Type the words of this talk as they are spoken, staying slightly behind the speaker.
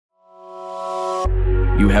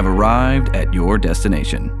You have arrived at your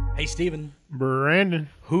destination. Hey, Steven. Brandon.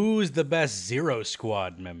 Who's the best Zero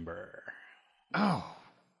Squad member? Oh,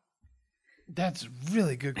 that's a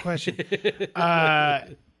really good question. The guy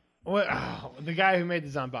who made the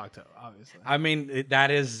Zanbakuto, obviously. I mean,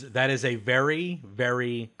 that is a very,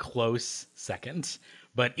 very close second.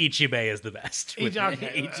 But Ichibei is the best.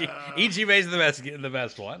 Ichibei is the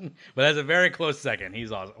best one. But that's a very close second.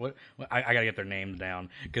 He's awesome. I gotta get their names down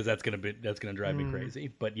because that's gonna drive me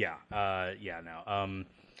crazy. But it's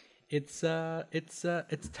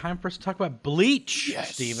time for us to talk about Bleach,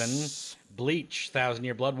 yes. Steven. Bleach, 1,000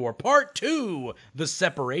 Year Blood War, Part 2, The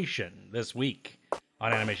Separation, this week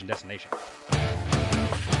on Animation Destination.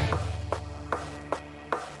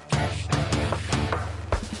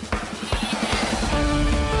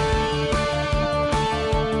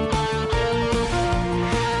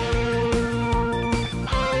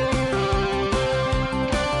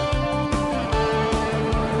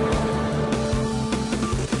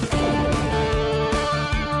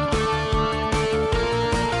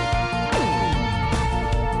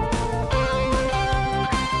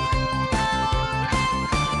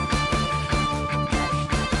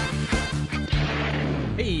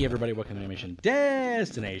 Everybody, welcome to Animation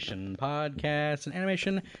Destination Podcast, an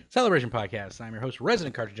animation celebration podcast. I'm your host,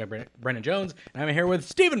 resident cartoon junkie Brendan Jones, and I'm here with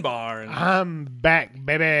Stephen Barnes. I'm back,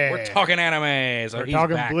 baby. We're talking anime, so we're he's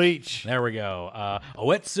talking back. Bleach. There we go.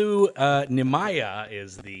 Oetsu Nimaya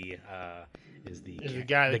is the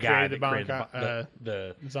guy that created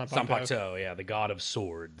the Zanpakuto, yeah, the god of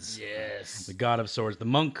swords. Yes. The god of swords, the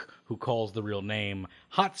monk who calls the real name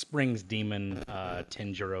Hot Springs Demon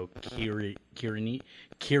Tenjiro Kiriniji,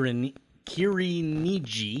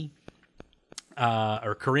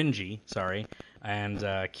 or Kirinji, sorry. And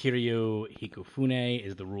Kiryu Hikufune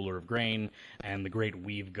is the ruler of grain, and the great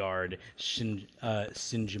weave guard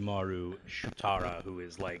Shinjimaru Shutara, who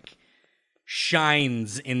is like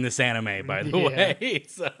shines in this anime, by the way.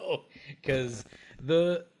 So, because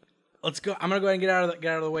let's go. I'm gonna go ahead and get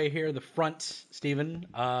out of the way here. The front, Steven.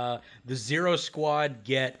 The Zero Squad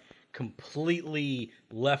get completely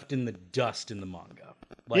left in the dust in the manga.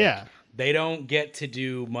 They don't get to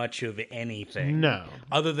do much of anything. No.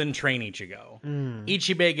 Other than train Ichigo.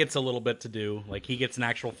 Ichibei gets a little bit to do. Like, he gets an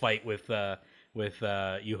actual fight with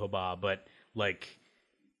Yuhoba, but like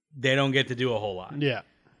they don't get to do a whole lot. Yeah.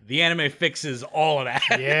 The anime fixes all of that.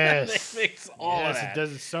 Yes. They fix all of that. Yes, it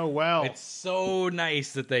does it so well. It's so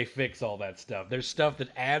nice that they fix all that stuff. There's stuff that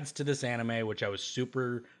adds to this anime, which I was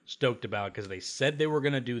super stoked about because they said they were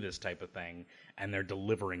going to do this type of thing, and they're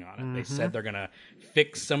delivering on it. Mm-hmm. They said they're going to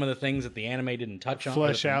fix some of the things that the anime didn't touch on.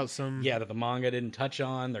 Flesh out some. Yeah, that the manga didn't touch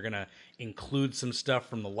on. They're going to include some stuff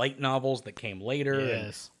from the light novels that came later.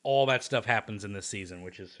 Yes. And all that stuff happens in this season,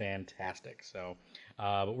 which is fantastic. So...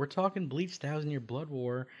 but we're talking Bleach 1,000 Year Blood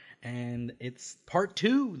War, and it's part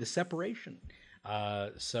 2, The Separation.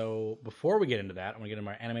 So before we get into that, I'm going to get into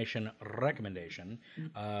my animation recommendation,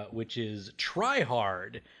 which is Try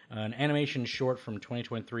Hard, an animation short from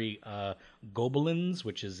 2023, Gobelins,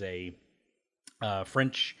 which is a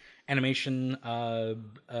French animation, not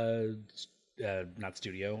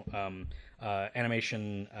studio,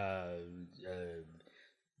 animation...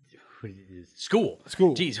 School.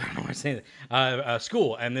 Jeez, I don't know why I'm saying that.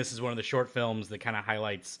 School, and this is one of the short films that kind of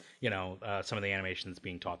highlights, some of the animation that's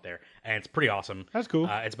being taught there, and it's pretty awesome. That's cool.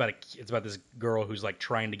 It's about this girl who's like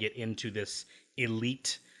trying to get into this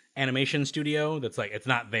elite animation studio that's like, it's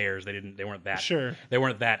not theirs. They weren't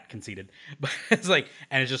that conceited, but it's like,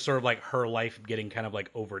 and it's just sort of like her life getting kind of like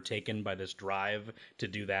overtaken by this drive to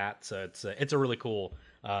do that. So it's a really cool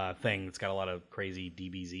thing. It's got a lot of crazy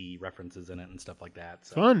DBZ references in it and stuff like that.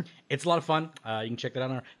 So fun. It's a lot of fun. You can check that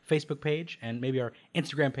out on our Facebook page and maybe our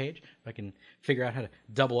Instagram page if I can figure out how to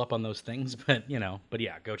double up on those things. But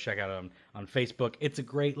yeah, go check out it on Facebook. It's a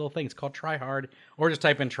great little thing. It's called Try Hard, or just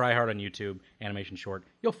type in Try Hard on YouTube, animation short.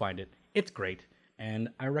 You'll find it. It's great, and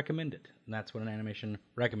I recommend it. And that's what an animation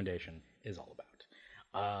recommendation is all about.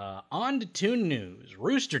 On to Toon News.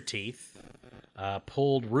 Rooster Teeth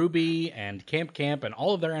pulled Ruby and Camp and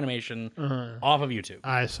all of their animation off of YouTube.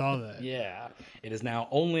 I saw that. Yeah. It is now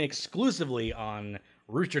only exclusively on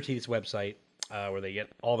Rooster Teeth's website, where they get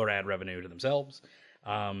all their ad revenue to themselves,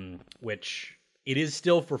 which it is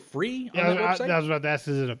still for free on that website. I was about to ask,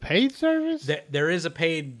 is it a paid service? There is a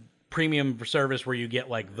paid premium service where you get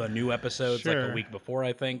like the new episodes like a week before,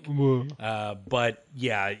 I think. But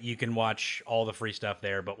yeah, you can watch all the free stuff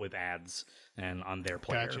there, but with ads and on their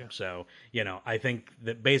player. Gotcha. So, I think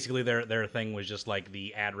that basically their thing was just like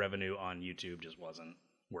the ad revenue on YouTube just wasn't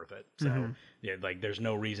worth it. So Yeah, like there's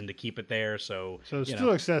no reason to keep it there. So So it's you still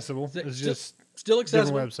know, accessible. It's just still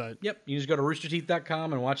accessible. website. Yep, you just go to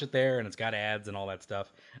roosterteeth.com and watch it there, and it's got ads and all that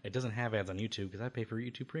stuff. It doesn't have ads on YouTube because I pay for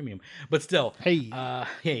YouTube Premium, but still, Hey.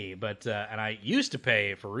 and I used to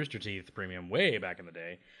pay for Rooster Teeth Premium way back in the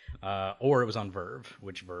day, or it was on Verve,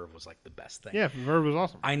 which Verve was like the best thing. Yeah, Verve was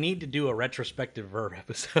awesome. I need to do a retrospective Verve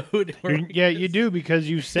episode. where we Yeah, just- you do because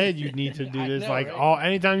you said you need to do I this. know, Like right?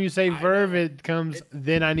 anytime you say Verve, know. it comes.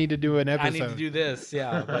 Then I need to do an episode. I need to do this,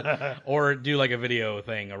 yeah, or do like a video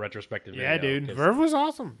thing, a retrospective video. Yeah, dude, 'cause Verve was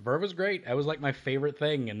awesome. Verve was great. That was like my favorite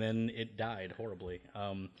thing, and then it died horribly.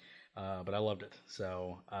 But I loved it.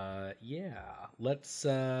 So yeah, let's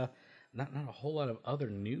not a whole lot of other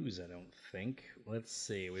news, I don't think. Let's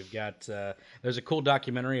see. We've got there's a cool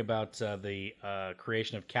documentary about the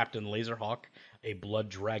creation of Captain Laserhawk, a Blood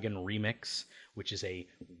Dragon remix, which is a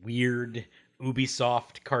weird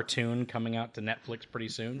Ubisoft cartoon coming out to Netflix pretty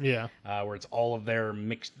soon. Yeah. Where it's all of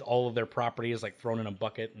their properties like thrown in a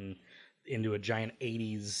bucket and into a giant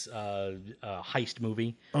 80s heist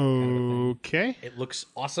movie. Okay. It looks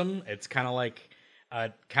awesome. It's kind of like,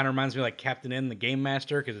 kind of reminds me of like Captain N, the Game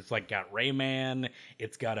Master, because it's like got Rayman.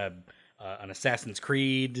 It's got an Assassin's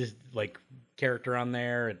Creed like character on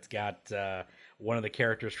there. It's got one of the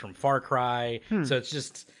characters from Far Cry. So it's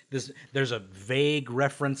just this. There's a vague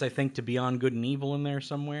reference, I think, to Beyond Good and Evil in there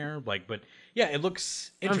somewhere. Like, but yeah, it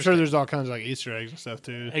looks interesting. I'm sure there's all kinds of like Easter eggs and stuff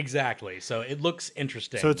too. Exactly. So it looks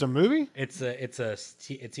interesting. So it's a movie? It's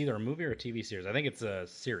either a movie or a TV series. I think it's a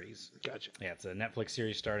series. Gotcha. Yeah, it's a Netflix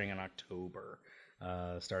series starting in October,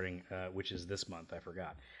 which is this month. I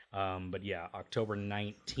forgot. But yeah, October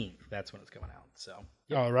 19th. That's when it's coming out. So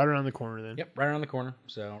Oh, right around the corner then. yep, right around the corner.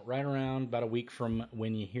 So right around about a week from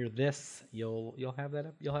when you hear this, you'll have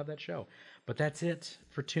that show. But that's it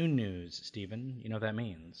for Toon News, Steven. You know what that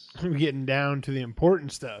means. We're getting down to the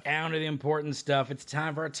important stuff. Down to the important stuff. It's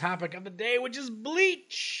time for our topic of the day, which is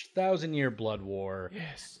Bleach, 1,000-Year Blood War.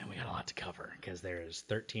 Yes. And we got a lot to cover because there's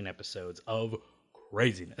 13 episodes of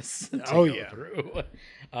craziness to Oh, go yeah. through.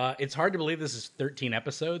 It's hard to believe this is 13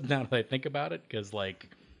 episodes now that I think about it because, like,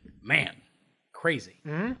 man, crazy.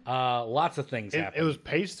 Lots of things It happened. was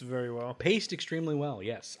paced very well. Paced extremely well,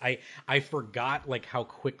 yes. I forgot, like, how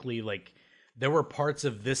quickly, like, there were parts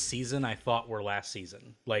of this season I thought were last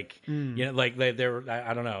season. Like, you know, like there were,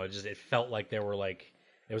 I don't know. It felt like there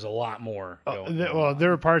was a lot more. Going There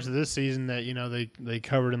were parts of this season that they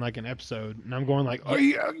covered in like an episode, and I'm going like, oh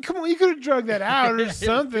yeah, come on, you could have drug that out or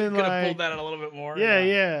something. Could have like, pulled that out a little bit more.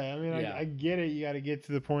 yeah. I mean, Yeah. I get it. You got to get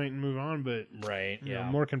to the point and move on, but Right. you know, Yeah.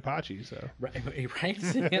 more Kenpachi. So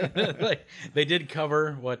Right. Like, they did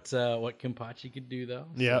cover what Kenpachi could do, though.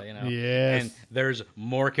 So, Yep. you know. Yes. And there's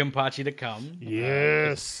more Kenpachi to come.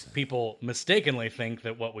 yes, People mistakenly think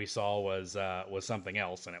that what we saw was something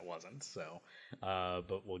else, and it wasn't. So,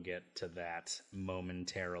 but we'll get to that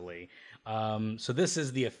momentarily. So this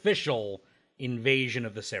is the official invasion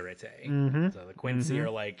of the Serete. So the Quincy are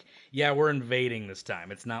like, yeah, we're invading this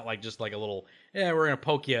time. It's not like just like a little, yeah, we're gonna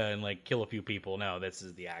poke you and like kill a few people. No, this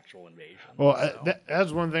is the actual invasion. Well, So-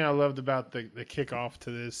 that's one thing I loved about the kickoff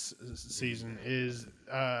to this season is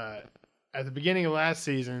at the beginning of last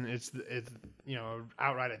season, it's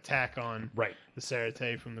outright attack on right, the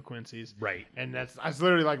Serete from the Quincy's. right. And that's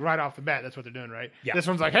literally like right off the bat. That's what they're doing, right? Yeah. This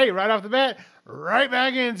one's like, hey, right off the bat, right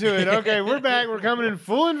back into it. Okay, we're back. We're coming in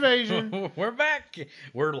full invasion. We're back.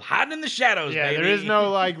 We're hiding in the shadows, Yeah, baby. there is no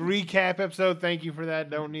like recap episode. Thank you for that.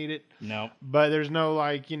 Don't need it. no. But there's no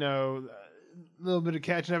like, a little bit of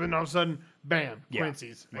catching up, and all of a sudden, bam, Yeah,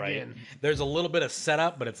 Quincy's Right. again. There's a little bit of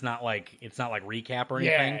setup, but it's not like recap or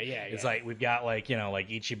Yeah, anything. yeah, It's yeah. like we've got like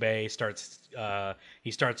Ichibei starts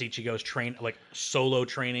Ichigo's solo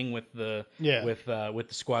training with the with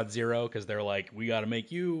the Squad Zero because they're like, we got to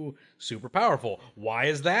make you super powerful. Why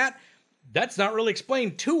is that? That's not really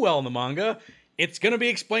explained too well in the manga. It's going to be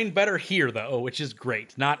explained better here, though, which is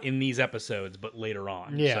great. Not in these episodes, but later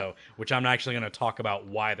on. Yeah. So, which I'm actually going to talk about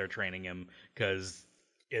why they're training him, because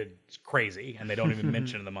it's crazy, and they don't even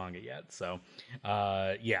mention in the manga yet. So,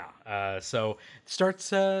 so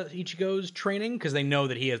starts Ichigo's training, because they know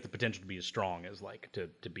that he has the potential to be as strong as, like, to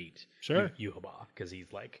beat Sure. Yuhaba, because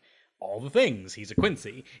he's, like, all the things. He's a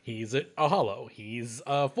Quincy. He's a Hollow. He's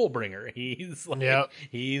a Fullbringer. He's like, Yep.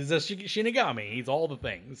 he's a Shinigami. He's all the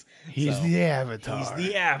things. He's So, the Avatar. He's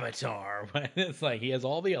the Avatar. But it's like he has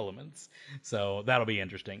all the elements. So that'll be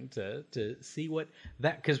interesting to see what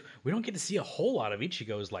that, because we don't get to see a whole lot of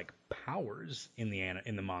Ichigo's like powers in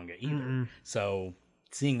the manga either. So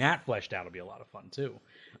seeing that fleshed out will be a lot of fun too.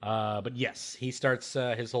 But yes, he starts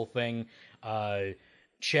his whole thing. Chad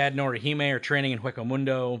and Orihime are training in Hueco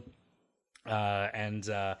Mundo. And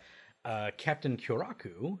Captain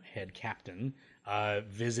Kyoraku, head captain,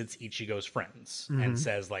 visits Ichigo's friends and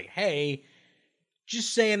says, like, hey,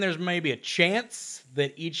 just saying there's maybe a chance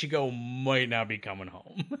that Ichigo might not be coming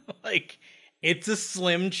home. Like, it's a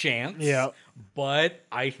slim chance, but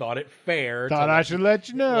I thought it fair I should let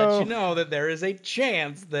you know that there is a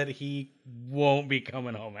chance that he won't be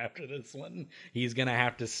coming home after this one. He's going to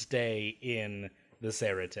have to stay in the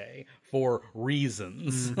Serete for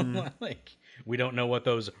reasons. Like, we don't know what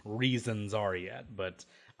those reasons are yet, but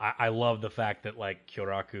I love the fact that, like,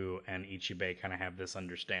 Kyoraku and Ichibei kind of have this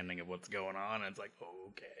understanding of what's going on, and it's like,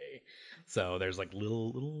 okay. So there's, like,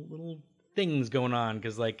 little things going on,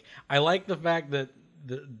 because, like, I like the fact that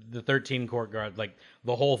the 13 court guards, like,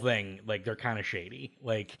 the whole thing, like, they're kind of shady.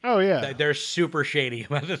 Like, they're super shady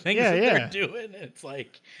about the things that they're doing. It's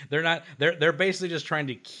like they're basically just trying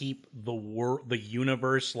to keep the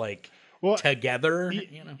universe, like, together.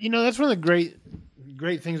 You know, that's one of the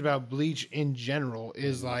great things about Bleach in general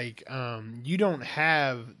is, like, you don't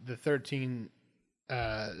have the 13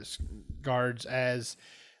 guards as,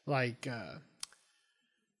 like,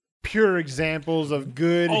 pure examples of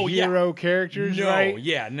good hero characters, right?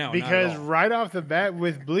 No, because right off the bat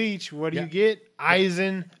with Bleach, what do you get?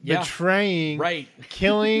 Aizen betraying,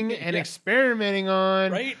 killing, and experimenting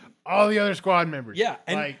on all the other squad members. Yeah,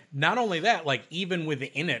 and like, not only that, like, even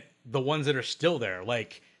within it, the ones that are still there,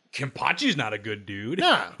 like, Kenpachi's not a good dude.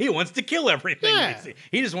 No. He wants to kill everything. Yeah.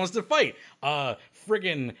 He just wants to fight. The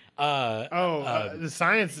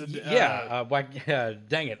science.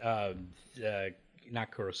 Dang it. Not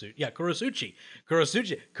Kurosuchi. Yeah, Kurosuchi.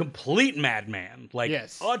 Kurosuchi, complete madman. Like,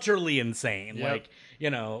 utterly insane. Yep. Like, you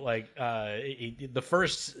know, like, the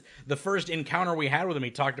first encounter we had with him,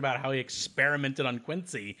 he talked about how he experimented on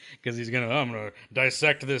Quincy because I'm gonna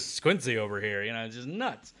dissect this Quincy over here. You know, it's just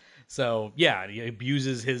nuts. So yeah, he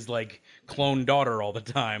abuses his, like, clone daughter all the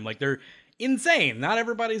time. Like, they're insane. Not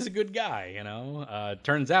everybody's a good guy, you know.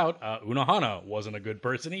 Turns out Unohana wasn't a good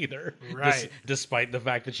person either, right? Despite the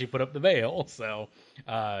fact that she put up the veil. So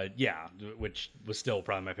which was still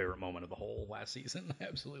probably my favorite moment of the whole last season. I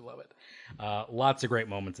absolutely love it. Lots of great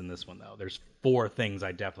moments in this one, though. There's 4 things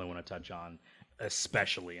I definitely want to touch on,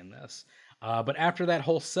 especially in this. But after that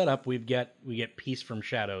whole setup, we get Peace from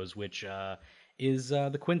Shadows, which is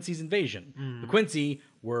the Quincy's invasion. The Quincy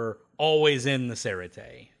were always in the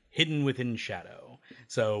Serete, hidden within shadow.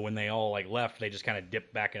 So when they all, like, left, they just kind of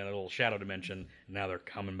dipped back in a little shadow dimension, and now they're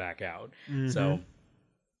coming back out. So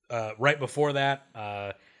right before that,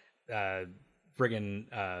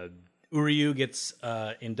 Uryu gets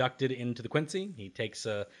inducted into the Quincy. He takes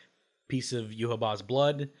a piece of Yuhaba's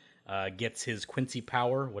blood, gets his Quincy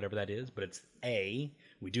power, whatever that is, but it's A.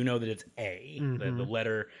 We do know that it's A, the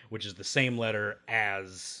letter, which is the same letter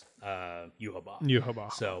as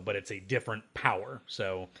Yuhaba. So, but it's a different power.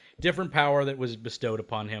 So, different power that was bestowed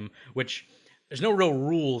upon him, which there's no real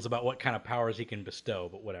rules about what kind of powers he can bestow,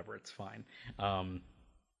 but whatever, it's fine.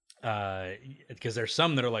 Because there's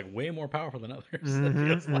some that are, like, way more powerful than others. It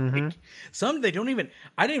feels like some they don't even.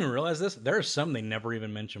 I didn't even realize this. There are some they never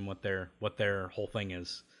even mention what their whole thing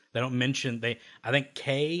is. They don't mention I think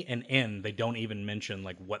K and N, they don't even mention,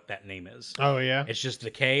 like, what that name is. Oh yeah. It's just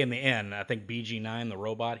the K and the N. I think BG9, the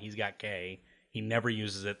robot, he's got K. He never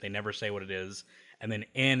uses it. They never say what it is. And then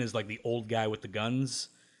N is, like, the old guy with the guns,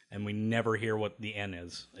 and we never hear what the N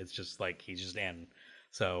is. It's just, like, he's just N.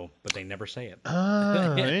 So, but they never say it.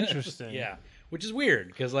 Oh, interesting. Yeah. Which is weird,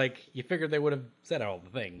 because, like, you figured they would have said all the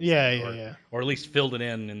things. Yeah. Or at least filled it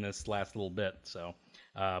in this last little bit, so.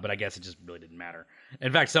 But I guess it just really didn't matter.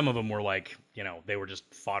 In fact, some of them were, like, you know, they were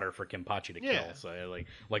just fodder for Kenpachi to kill. So,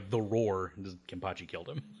 like the Roar, Kenpachi killed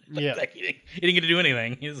him. Like, he didn't get to do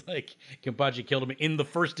anything. He's like, Kenpachi killed him in the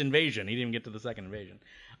first invasion. He didn't even get to the second invasion.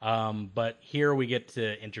 But here we get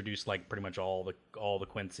to introduce, like, pretty much all the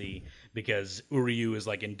Quincy, because Uryu is,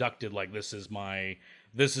 like, inducted, like, this is my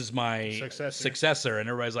successor, and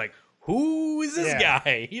everybody's like, who is this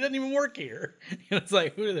guy? He doesn't even work here. It's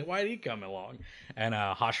like, why did he come along? And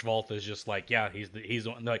Hashvalt is just like, yeah, he's the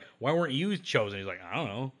one. They're like, why weren't you chosen? He's like, I don't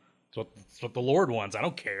know. It's what the Lord wants. I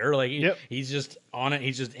don't care. Like, he's just on it.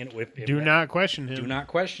 He's just in it with him. Do not question him. Do not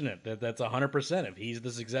question it. That's 100%. If he's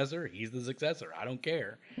the successor, he's the successor. I don't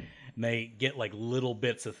care. And they get, like, little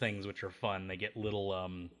bits of things which are fun. They get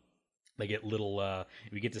little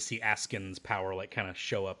we get to see Askin's power, like, kind of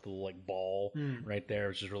show up, the little, like, ball right there,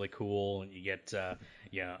 which is really cool. And you get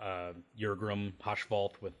Yurgrim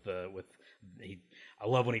Hashvalt I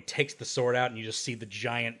love when he takes the sword out and you just see the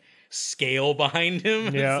giant scale behind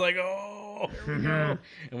him. It's like, oh, Here we go.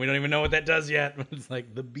 And we don't even know what that does yet. It's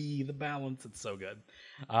like the balance. It's so good.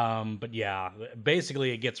 But yeah,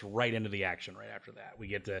 basically it gets right into the action right after that. We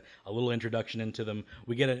get a little introduction into them.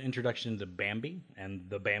 We get an introduction to Bambi and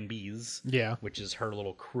the Bambis, which is her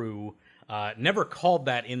little crew. Never called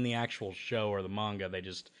that in the actual show or the manga. They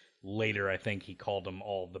just later, I think, he called them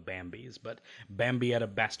all the Bambis. But Bambietta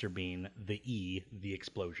Basterbean, the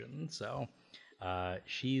explosion. So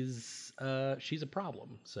she's a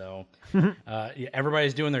problem. So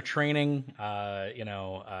everybody's doing their training. Gosh,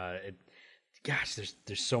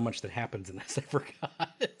 there's so much that happens in this. I forgot.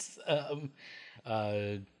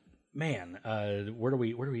 Where do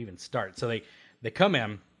we even start? So they come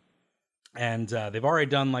in, and they've already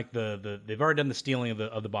done like the stealing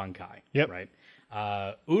of the Bankai. Yep. Right.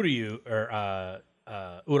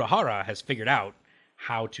 Urahara has figured out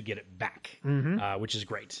how to get it back, which is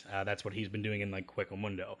great. That's what he's been doing in like Hueco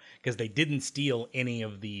Mundo, because they didn't steal any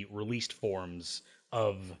of the released forms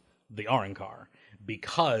of the Arrancar,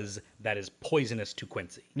 because that is poisonous to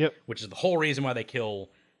Quincy. Yep. Which is the whole reason why they kill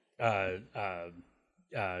hollows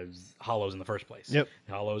in the first place. Yep.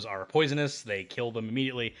 Hollows are poisonous. They kill them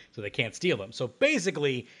immediately, so they can't steal them. So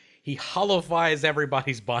basically, he hollowifies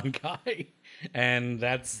everybody's Bankai, and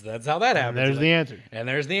that's how that happens. And there's the answer. And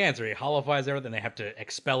there's the answer. He hollowifies everything. They have to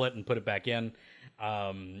expel it and put it back in.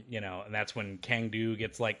 And that's when Kangdu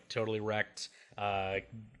gets like totally wrecked.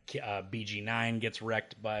 BG9 gets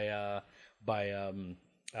wrecked by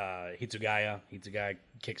Hitsugaya. Hitsugaya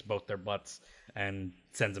kicks both their butts and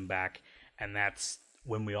sends them back. And that's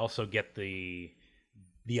when we also get the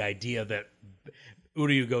idea that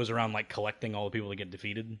Uryu goes around like collecting all the people that get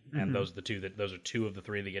defeated, and those are two of the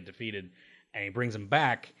three that get defeated, and he brings them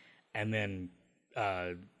back, and then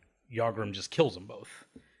Yargrim just kills them both.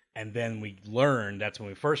 And then that's when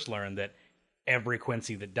we first learned that every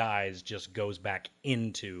Quincy that dies just goes back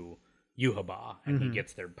into Yuhaba, and he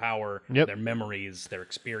gets their power, their memories, their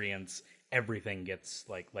experience, everything gets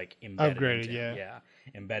like embedded upgraded, into him.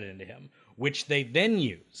 Embedded into him, which they then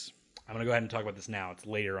use. I'm going to go ahead and talk about this now. It's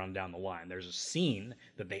later on down the line. There's a scene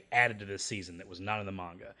that they added to this season that was not in the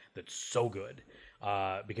manga that's so good,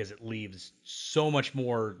 because it leaves so much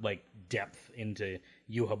more like depth into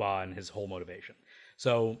Yuhaba and his whole motivation.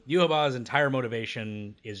 So Yuhaba's entire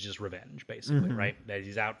motivation is just revenge, basically, right? That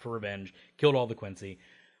he's out for revenge, killed all the Quincy.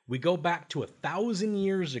 We go back to 1,000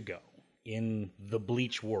 years ago in the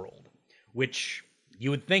Bleach world, which you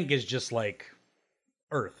would think is just like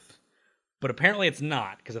Earth. But apparently it's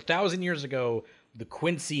not, because 1,000 years ago, the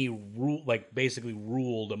Quincy basically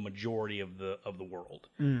ruled a majority of the world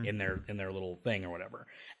in their little thing or whatever.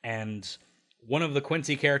 And one of the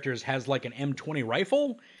Quincy characters has like an M20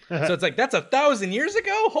 rifle. So it's like, that's 1,000 years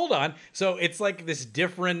ago? Hold on. So it's like this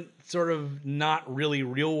different sort of not really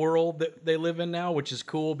real world that they live in now, which is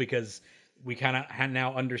cool because we kind of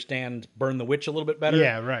now understand Burn the Witch a little bit better.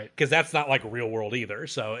 Yeah, right. Because that's not like real world either.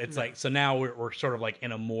 So it's like, so now we're sort of like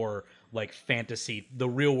in a more like fantasy. The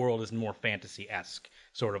real world is more fantasy-esque,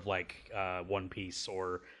 sort of like One Piece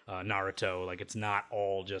or Naruto. Like it's not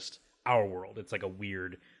all just our world. It's like a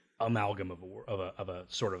weird amalgam of a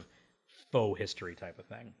sort of faux history type of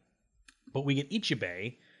thing. But we get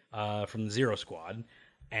Ichibei from the Zero Squad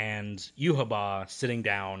and Yuhaba sitting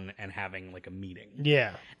down and having like a meeting.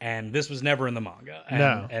 Yeah. And this was never in the manga.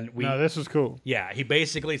 No, this was cool. Yeah, he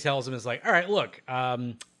basically tells him, it's like, all right, look,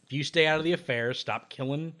 if you stay out of the affairs, stop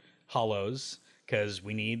killing hollows, because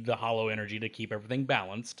we need the hollow energy to keep everything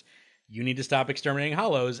balanced. You need to stop exterminating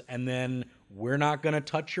hollows, and then we're not going to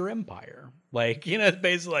touch your empire. Like, it's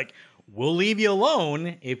basically like, we'll leave you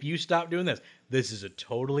alone if you stop doing this. This is a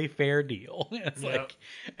totally fair deal. It's like,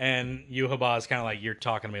 and Yuhaba is kind of like, you're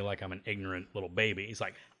talking to me like I'm an ignorant little baby. He's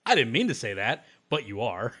like, I didn't mean to say that, but you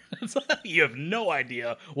are. You have no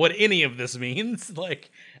idea what any of this means.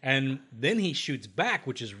 Like, and then he shoots back,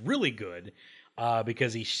 which is really good,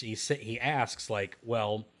 because he asks like,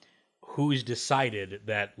 well, who's decided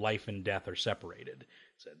that life and death are separated?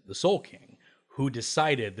 Said the Soul King. Who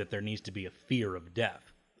decided that there needs to be a fear of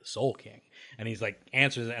death? The Soul King. And he's like,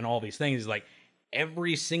 answers and all these things. He's like,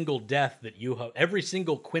 every single death every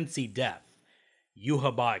single Quincy death,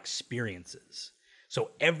 Yuhaba experiences.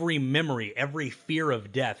 So every memory, every fear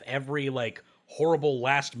of death, every like horrible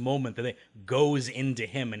last moment that goes into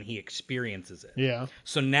him and he experiences it. Yeah.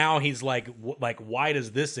 So now he's like, why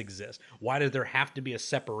does this exist? Why does there have to be a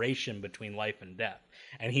separation between life and death?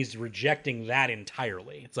 And he's rejecting that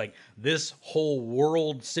entirely. It's like, this whole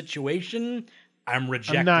world situation, I'm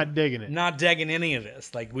rejecting. I'm not digging it. Not digging any of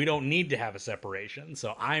this. Like, we don't need to have a separation.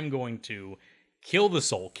 So I'm going to kill the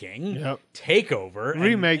Soul King, Yep. take over,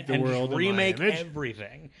 Remake the and world just in my remake image.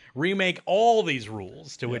 everything, remake all these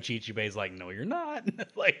rules. To which Ichibe's like, "No, you're not."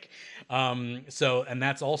 Like, so, and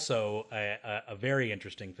that's also a very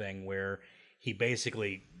interesting thing where he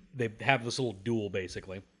basically they have this little duel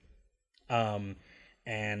basically,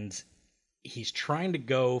 and he's trying to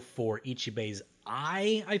go for Ichibe's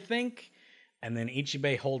eye, I think. And then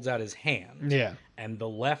Ichibe holds out his hand. Yeah. And the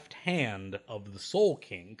left hand of the Soul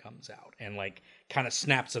King comes out and like kind of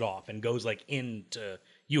snaps it off and goes like into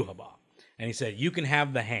Yuhaba. And he said, "You can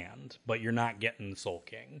have the hand, but you're not getting the Soul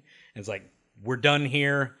King." And it's like, "We're done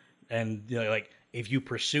here." And like, if you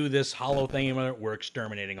pursue this hollow thing, we're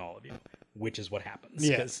exterminating all of you, which is what happens.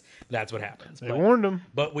 Yeah. Because that's what happens. They warned him.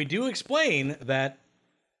 But we do explain that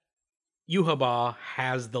Yuhaba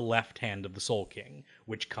has the left hand of the Soul King,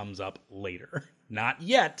 which comes up later. Not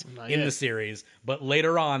yet in the series, but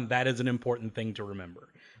later on, that is an important thing to remember,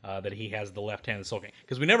 that he has the left hand of the Soul King.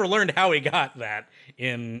 Because we never learned how he got that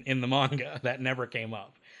in the manga. That never came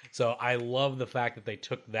up. So I love the fact that they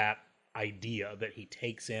took that idea, that he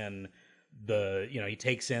takes in the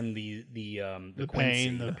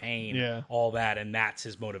Quincy, the pain, all that, and that's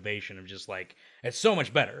his motivation of just like, it's so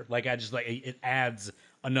much better. Like, I just like, it adds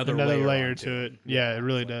another layer to it. Yeah, it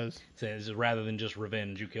really does. So it's rather than just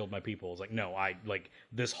revenge, you killed my people. It's like, no, I like,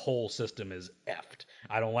 this whole system is effed.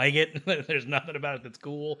 I don't like it. There's nothing about it that's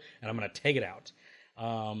cool, and I'm gonna take it out.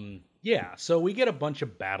 Yeah, so we get a bunch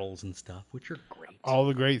of battles and stuff, which are great. All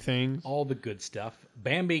the great things. All the good stuff.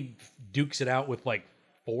 Bambi dukes it out with like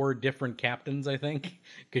 4 different captains, I think,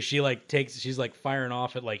 because she's like firing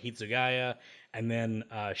off at like Hitsugaya, and then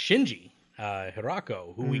Shinji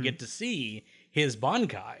Hirako, who we get to see his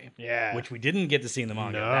Bankai, which we didn't get to see in the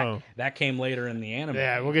manga. No. That came later in the anime.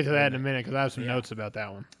 Yeah, we'll get to that in a minute because I have some notes about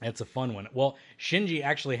that one. It's a fun one. Well, Shinji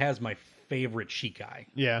actually has my favorite Shikai.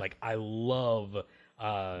 Yeah. Like, I love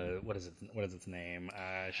what is its name?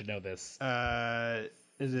 I should know this.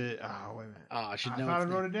 Is it? Oh, wait a minute. I should know. I thought I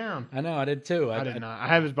wrote it down. I know, I did too. I did not. I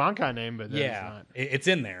have his Bankai name, but that's not. It's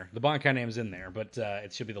in there. The Bankai name's in there, but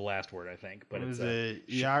it should be the last word, I think. But What it's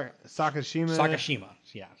Sakashima. Sakashima.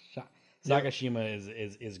 Yeah,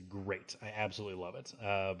 Sakashima is great. I absolutely love it.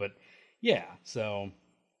 But yeah, so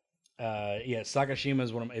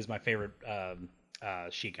Sakashima is my favorite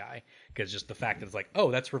Shikai, because just the fact that it's like,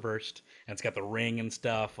 oh, that's reversed and it's got the ring and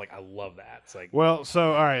stuff. Like, I love that. It's like, well,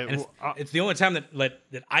 so all right, and it's the only time that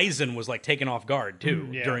Aizen was like taken off guard too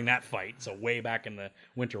during that fight. So way back in the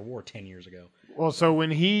Winter War 10 years ago. Well, so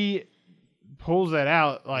when he pulls that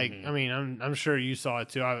out, like, I mean, I'm sure you saw it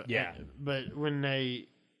too. But when they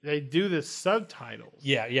do the subtitles,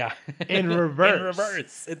 in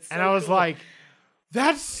reverse, it's so and I was cool. like,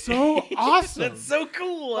 that's so awesome. That's so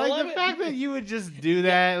cool. I Like, love the it. fact that you would just do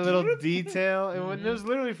that little detail. It was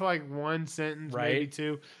literally for like one sentence, maybe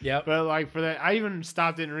two. Yep. But like for that, I even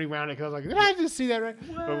stopped it and rewound it because I was like, did I just see that right?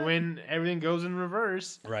 But when everything goes in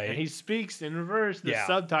reverse, and he speaks in reverse, the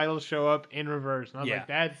subtitles show up in reverse. And I was like,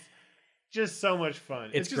 that's just so much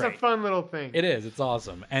fun. It's just great. a fun little thing. It is. It's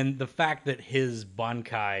awesome. And the fact that his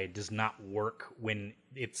Bankai does not work when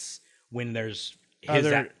there's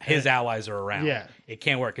his allies are around. Yeah. It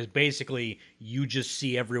can't work because basically you just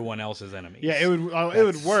see everyone else's enemies. Yeah, it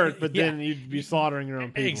would work, but then you'd be slaughtering your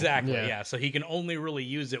own people. Exactly. Yeah. So he can only really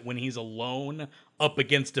use it when he's alone up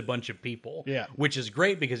against a bunch of people. Yeah. Which is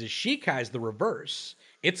great because his Shikai's the reverse.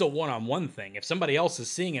 It's a one-on-one thing. If somebody else is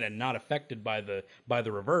seeing it and not affected by the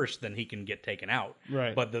reverse, then he can get taken out.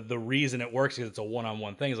 Right. But the reason it works is it's a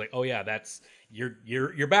one-on-one thing. It's like, oh yeah, that's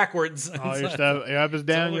you're backwards. All your stuff, your up is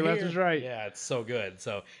down, your left is right. Yeah, it's so good.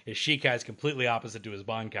 So his Shikai is completely opposite to his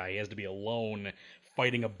Bankai. He has to be alone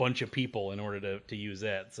fighting a bunch of people in order to use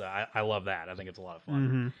it. So I love that. I think it's a lot of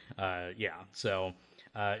fun. So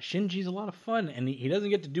Shinji's a lot of fun, and he doesn't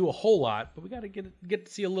get to do a whole lot, but we got to get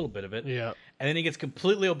to see a little bit of it. Yeah. And then he gets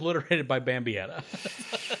completely obliterated by Bambietta.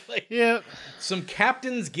 Some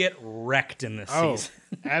captains get wrecked in this season.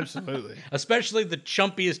 Absolutely. Especially the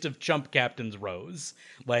chumpiest of chump captains, Rose.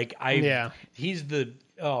 He's the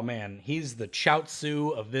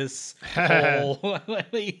Chaozu of this whole.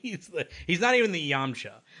 He's not even the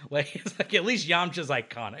Yamcha. Like, it's like, at least Yamcha's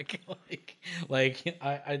iconic.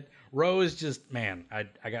 I Rose just, man, I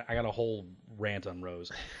got a whole rant on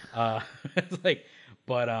Rose.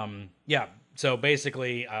 So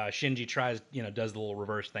basically, Shinji does the little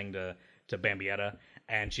reverse thing to Bambietta,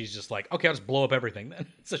 and she's just like, okay, I'll just blow up everything then.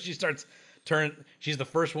 So she starts she's the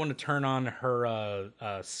first one to turn on her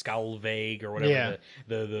Skalveg or whatever,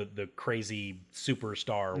 the crazy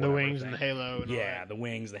superstar, or the wings and the halo. And the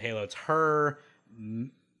wings, the halo. It's her,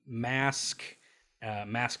 Mask,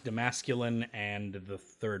 Masked a Masculine, and the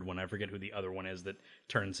third one, I forget who the other one is that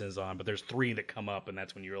turns his on, but there's 3 that come up, and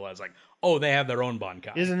that's when you realize, like, oh, they have their own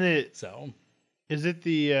Bankai. Isn't it? So, is it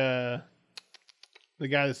the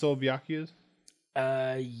guy that sold Byakuya's?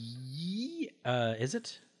 Is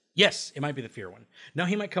it? Yes, it might be the Fear one. No,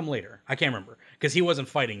 he might come later. I can't remember because he wasn't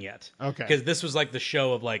fighting yet. Okay. Because this was like the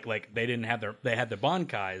show of like they didn't have they had the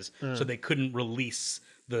Bankais, so they couldn't release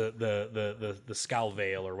the Skull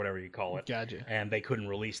Veil or whatever you call it. Gotcha. And they couldn't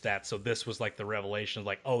release that, so this was like the revelation of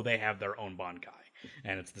like, oh, they have their own Bankai,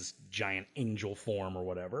 and it's this giant angel form or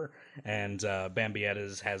whatever. And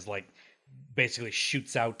Bambietta's has like basically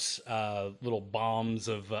shoots out little bombs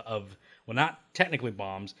of well, not technically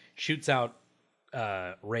bombs, shoots out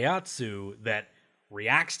Reiatsu that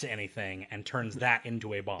reacts to anything and turns that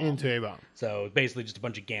into a bomb. So basically just a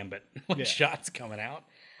bunch of Gambit shots coming out.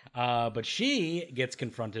 But she gets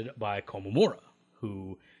confronted by Komamura,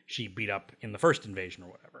 who she beat up in the first invasion or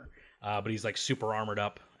whatever. But he's like super armored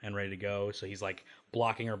up and ready to go. So he's like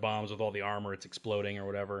blocking her bombs with all the armor. It's exploding or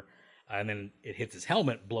whatever. And then it hits his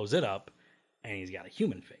helmet, blows it up. And he's got a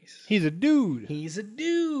human face. He's a dude. He's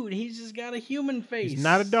just got a human face. He's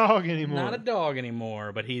not a dog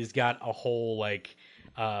anymore. But he's got a whole like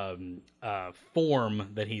form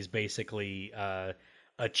that he's basically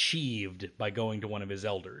achieved by going to one of his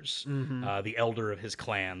elders, the elder of his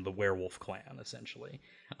clan, the werewolf clan, essentially.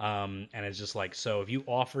 And it's just like, so if you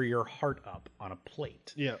offer your heart up on a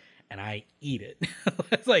plate, and I eat it,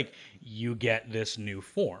 it's like you get this new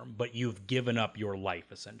form, but you've given up your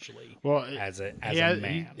life essentially. Well, as a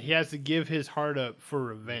man, he has to give his heart up for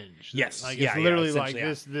revenge. Yes, like it's literally like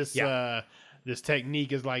this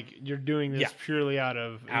technique is like you're doing this purely out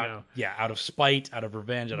of out of spite, out of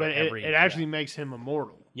revenge. It actually makes him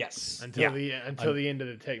immortal. Yes, until the end of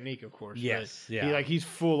the technique, of course. Yes, he's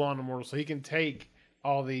full on immortal, so he can take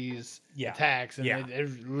all these attacks, and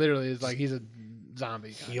it literally is like he's a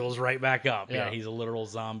zombie. Heals right back up. Yeah, he's a literal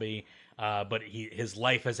zombie. But his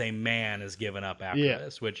life as a man is given up after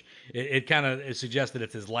this, which it kind of suggests that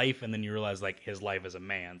it's his life, and then you realize like his life as a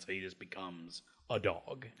man, so he just becomes a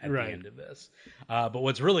dog at the end of this. But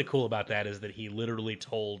what's really cool about that is that he literally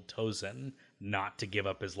told Tozen not to give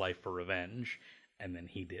up his life for revenge, and then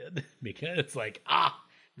he did, because it's like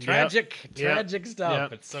tragic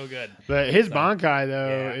stuff. It's so good. But his Bankai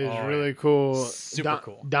though is really cool. Super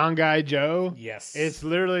cool. Dangai Joe. Yes. It's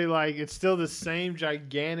literally like it's still the same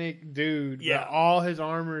gigantic dude. But all his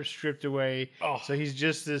armor is stripped away. So he's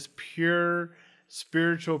just this pure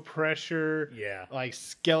spiritual pressure, like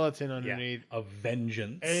skeleton underneath of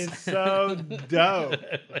vengeance. And it's so dope.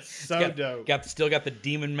 Dope. Still got the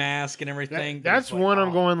demon mask and everything. That's one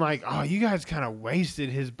I'm going like, oh, you guys kind of wasted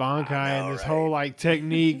his Bankai and this whole like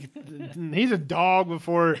technique. He's a dog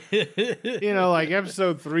before, like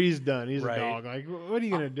episode 3's done. He's a dog. Like, what are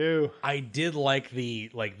you gonna do? I did like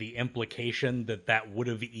the implication that would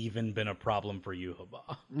have even been a problem for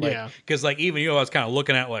Yuhaba. Because like even I was kind of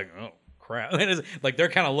looking at like, oh crap. Like they're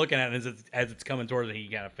kind of looking at it as it's coming towards it, he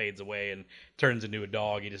kind of fades away and turns into a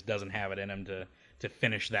dog. He just doesn't have it in him to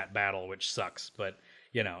finish that battle, which sucks. But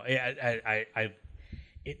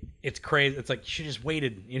it's crazy. It's like you should just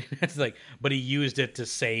waited. It's like, but he used it to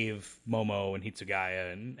save Momo and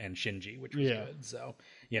Hitsugaya and Shinji, which was good. So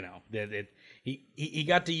he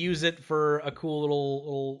got to use it for a cool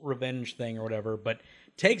little revenge thing or whatever. But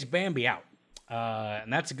takes Bambi out.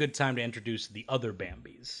 And that's a good time to introduce the other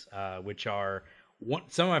Bambis, which are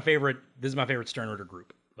some of my favorite. This is my favorite Stern Ritter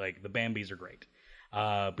group. Like the Bambis are great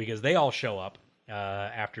because they all show up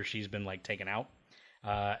after she's been like taken out,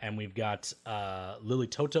 and we've got Lily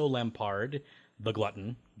Toto Lampard, the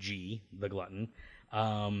Glutton, the Glutton.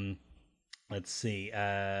 Let's see,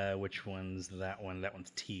 which one's that one? That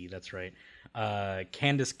one's T. That's right.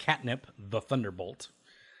 Candace Catnip, the Thunderbolt.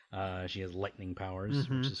 She has lightning powers,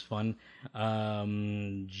 which is fun.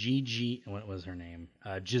 Gigi, what was her name?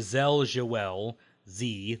 Giselle Joelle,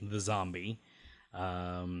 Z, the zombie.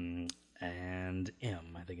 And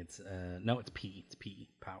M, I think it's, no, it's P. It's P.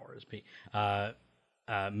 Power is P.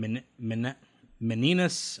 Meninas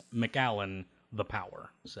McAllen, the power.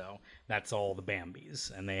 So that's all the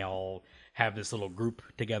Bambis. And they all have this little group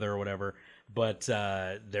together or whatever. But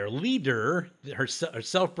their leader, her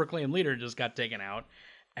self-proclaimed leader, just got taken out.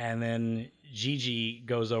 And then Gigi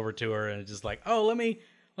goes over to her and is just like, "Oh, let me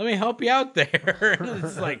help you out there." And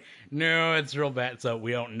it's like, no, it's real bad. So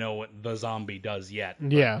we don't know what the zombie does yet.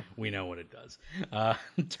 But we know what it does.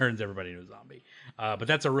 Turns everybody into a zombie. But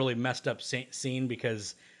that's a really messed up scene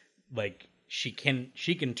because, like, she can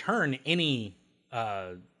turn any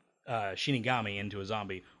Shinigami into a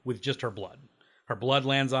zombie with just her blood. her blood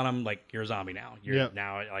lands on him, like you're a zombie now. You're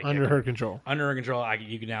now like under her control. Under her control,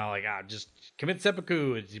 you can now like just commit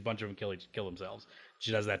seppuku. It's a bunch of them kill themselves.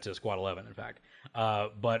 She does that to Squad 11, in fact.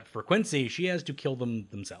 But for Quincy, she has to kill them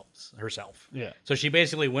herself. Yeah. So she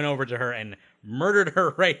basically went over to her and murdered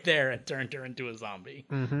her right there and turned her into a zombie.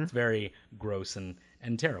 Mm-hmm. It's very gross and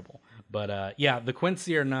terrible. But the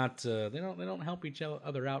Quincy are not. They don't help each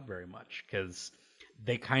other out very much because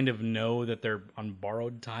they kind of know that they're on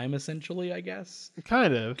borrowed time, essentially, I guess.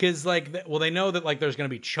 Kind of. Because, they know that, there's going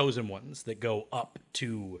to be chosen ones that go up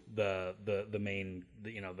to the main,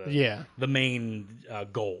 the main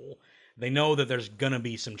goal. They know that there's going to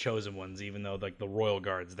be some chosen ones, even though, the Royal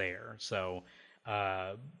Guard's there. So,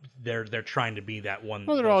 they're trying to be that one.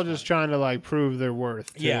 Well, they're all just trying to, prove their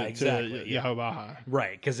worth to, exactly. to Yahobaha.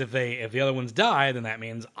 Right, because if the other ones die, then that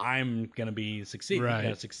means I'm going to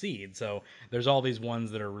succeed. So there's all these ones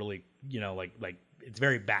that are really, it's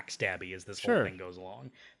very backstabby as this whole thing goes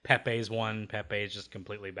along. Pepe's one. Pepe's just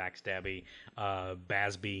completely backstabby.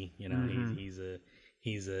 Basby, he's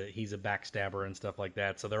a backstabber and stuff like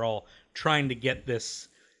that. So they're all trying to get this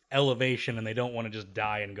elevation, and they don't want to just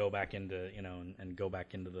die and go back into and go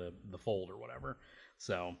back into the fold or whatever.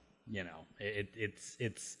 So it's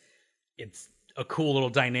a cool little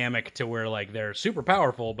dynamic to where they're super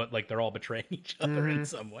powerful, but they're all betraying each other in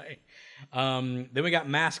some way. Then we got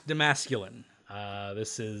Masked Demasculine.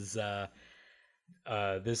 This is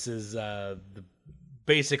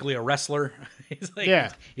basically a wrestler. He's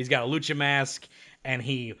got a lucha mask, and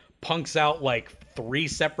he punks out 3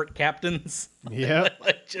 separate captains. Yeah,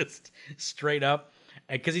 just straight up,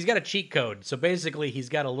 because he's got a cheat code. So basically, he's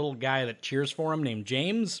got a little guy that cheers for him named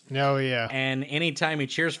James. Oh yeah, and anytime he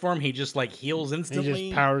cheers for him, he just heals instantly.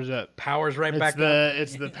 He just powers right back up.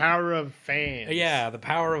 It's the power of fans. Yeah, the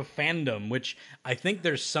power of fandom. Which I think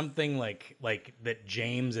there's something like that.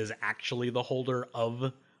 James is actually the holder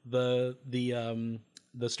of the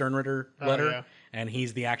Sternritter letter, and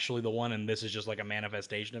he's actually the one, and this is just a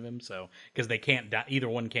manifestation of him. So because they can't die, either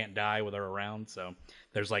one can't die with her around. So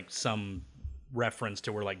there's some reference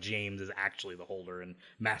to where James is actually the holder, and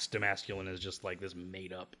Masked Demasculine is just this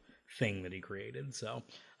made up thing that he created. So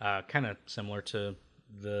kind of similar to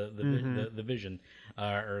the Vision,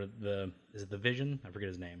 is it the Vision? I forget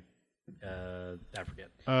his name. I forget.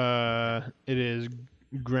 It is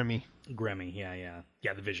Grimmy.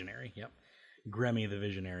 Yeah, the Visionary. Yep. Gremmy the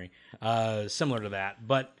Visionary. Similar to that.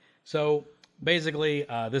 But so basically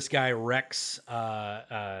this guy wrecks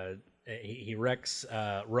he wrecks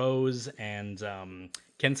Rose and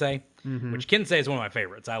Kensei, which Kensei is one of my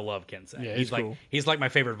favorites. I love Kensei. Yeah, he's cool. He's my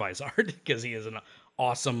favorite Vice Art because he is an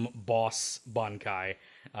awesome boss Bankai,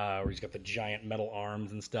 where he's got the giant metal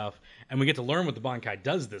arms and stuff. And we get to learn what the Bankai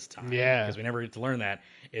does this time. Yeah. Because we never get to learn that,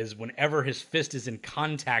 is whenever his fist is in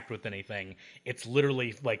contact with anything, it's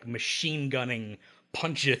literally machine gunning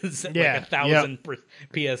punches at 1,000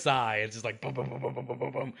 PSI. It's just boom, boom, boom, boom, boom, boom,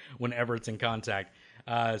 boom, boom, whenever it's in contact.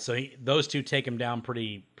 So those two take him down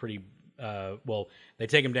pretty well. They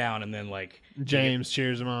take him down, and then James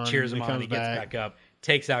cheers him on. He gets back up,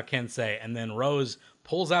 takes out Kensei, and then Rose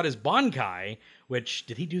pulls out his Bankai. Which,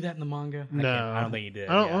 did he do that in the manga? No, I don't think he did.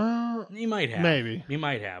 He might have. Maybe he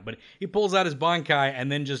might have, but he pulls out his Bankai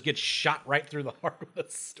and then just gets shot right through the heart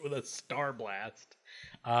with a star blast,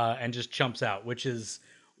 and just chumps out. Which is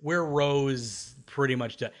where Rose pretty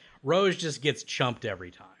much does. Rose just gets chumped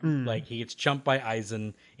every time. He gets chumped by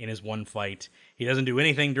Aizen in his one fight. He doesn't do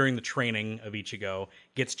anything during the training of Ichigo.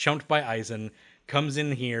 Gets chumped by Aizen. Comes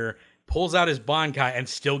in here, pulls out his Bankai, and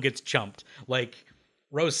still gets chumped.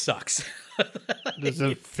 Rose sucks. He's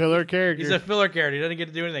a filler character. He's a filler character. He doesn't get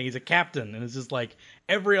to do anything. He's a captain, and it's just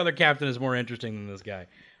every other captain is more interesting than this guy.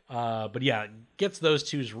 But yeah, gets those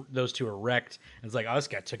two are wrecked. And it's oh, this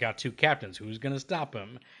guy took out 2 captains. Who's gonna stop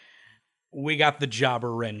him? We got the jobber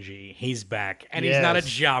Renji. He's back, and he's not a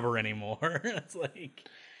jobber anymore. It's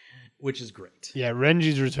which is great. Yeah,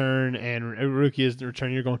 Renji's return and Rukia's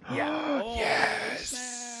return. You're going, yes.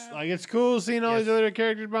 It's cool seeing all these other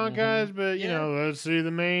characters Bankais, but let's see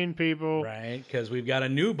the main people, right? Because we've got a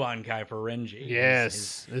new Bankai for Renji.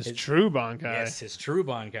 Yes, his true Bankai. Yes, his true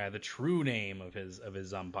Bankai, the true name of his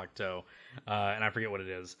Zanpakuto, and I forget what it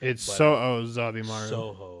is. It's Soho Zabimaru.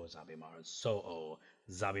 Soho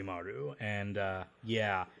Zabimaru, and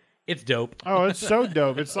it's dope. Oh, it's so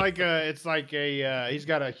dope. It's he's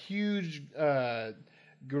got a huge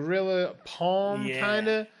gorilla palm kind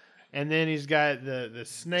of. And then he's got the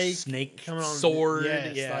snake coming on sword.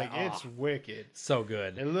 Yes, it's wicked. So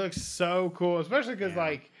good. It looks so cool, especially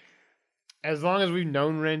because as long as we've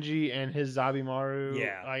known Renji and his Zabimaru,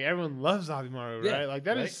 everyone loves Zabimaru, right?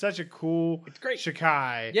 That is such a cool, it's great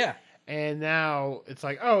Shikai. Yeah. And now it's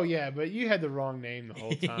like, oh yeah, but you had the wrong name the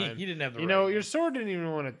whole time. You didn't have the right your name. sword didn't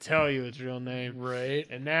even want to tell you its real name. Right.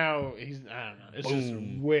 And now I don't know. It's just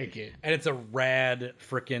wicked. And it's a rad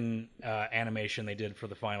freaking animation they did for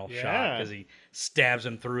the final shot, because he stabs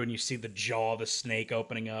him through and you see the jaw of the snake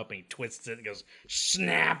opening up and he twists it and goes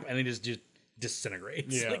snap, and he just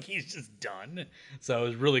disintegrates. Like he's just done. So it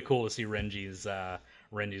was really cool to see Renji's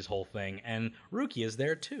whole thing, and Rukia is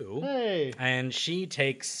there too. Hey, and she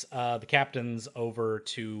takes the captains over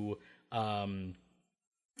to the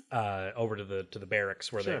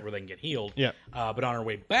barracks where they can get healed. Yeah. But on her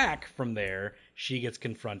way back from there, she gets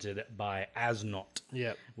confronted by Asnot.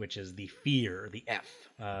 Yeah. Which is the fear, the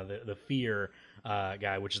F, the fear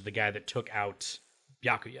guy, which is the guy that took out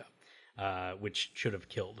Byakuya. Which should have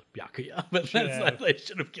killed Byakuya, but they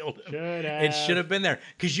should have killed him. It should have been there,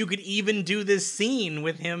 because you could even do this scene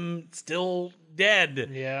with him still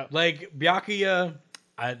dead. Yeah, like Byakuya.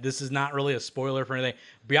 This is not really a spoiler for anything.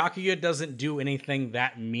 Byakuya doesn't do anything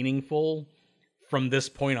that meaningful from this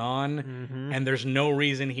point on, and there's no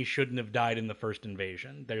reason he shouldn't have died in the first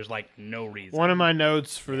invasion. There's like no reason. One of my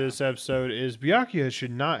notes for this episode is Byakuya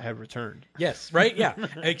should not have returned. Yes, right? Yeah.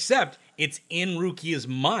 Except it's in Rukia's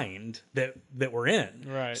mind that we're in.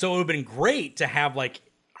 Right. So it would have been great to have like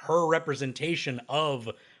her representation of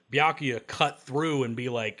Byakuya cut through and be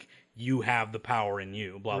like, you have the power in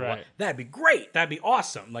you, blah, blah, blah. That'd be great. That'd be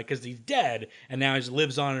awesome. Like, because he's dead and now he just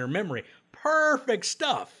lives on in her memory. Perfect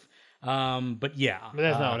stuff. But yeah. But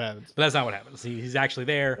that's not what happens. But that's not what happens. He's actually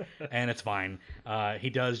there, and it's fine. He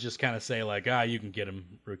does just kind of say, like, you can get him,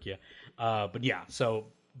 Rukia. But yeah, so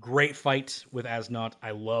great fight with Asnot. I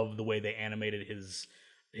love the way they animated his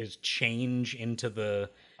change into the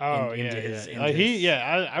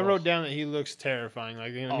I wrote down that he looks terrifying.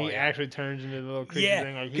 Like he actually turns into the little creature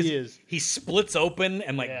thing. Like he splits open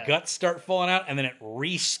and guts start falling out, and then it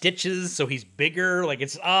restitches so he's bigger. Like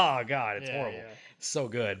it's horrible. Yeah. So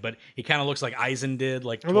good, but he kind of looks like Aizen did,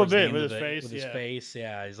 like a little bit with his face.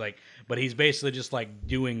 Yeah, he's like, but he's basically just like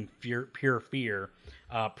doing pure fear.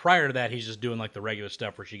 Prior to that, he's just doing like the regular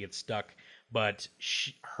stuff where she gets stuck. But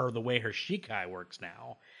the way her Shikai works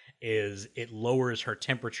now is it lowers her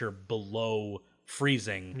temperature below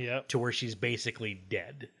freezing to where she's basically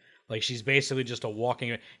dead. Like she's basically just a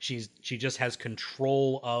walking. She just has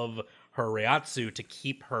control of her Reiatsu to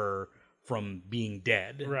keep her from being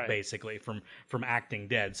dead, basically from acting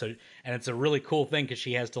dead. So, and it's a really cool thing because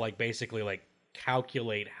she has to like basically like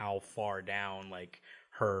calculate how far down like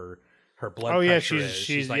her blood pressure is.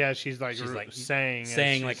 She's like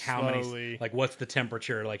saying like how many, like what's the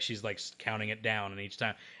temperature, like she's like counting it down, and each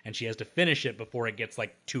time, and she has to finish it before it gets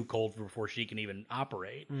like too cold before she can even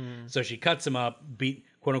operate. So she cuts him up,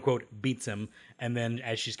 quote unquote beats him, and then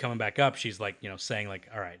as she's coming back up, she's like, saying like,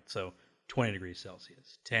 all right, so 20 degrees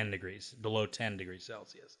Celsius, 10 degrees, below 10 degrees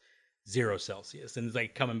Celsius, 0 Celsius. And it's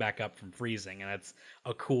like coming back up from freezing. And that's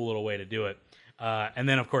a cool little way to do it. And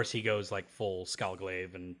then, of course, he goes like full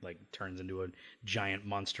Skullglaive and like turns into a giant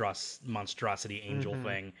monstrosity angel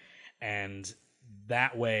thing. And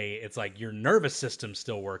that way, it's like your nervous system's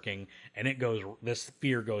still working. And this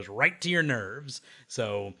fear goes right to your nerves.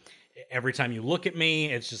 So every time you look at me,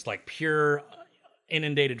 it's just like pure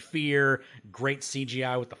inundated fear, great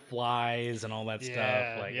CGI with the flies and all that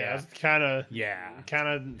stuff. Like, it's kind of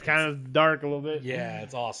dark a little bit. Yeah,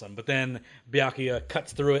 it's awesome. But then Byakuya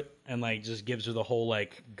cuts through it and like just gives her the whole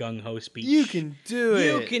like gung ho speech. You can do it.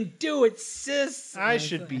 You can do it, sis. I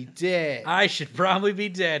should be dead. I should probably be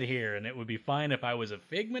dead here, and it would be fine if I was a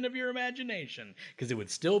figment of your imagination, because it would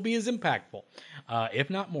still be as impactful, if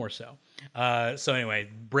not more so. So anyway,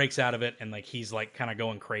 breaks out of it, and like he's like kind of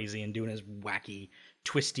going crazy and doing his wacky,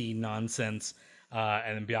 twisty nonsense.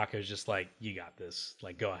 And then Byakuya's just like, you got this,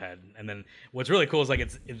 like go ahead. And then what's really cool is like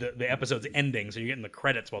it's the episode's ending, so you're getting the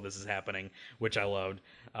credits while this is happening, which I loved.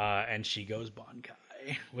 And she goes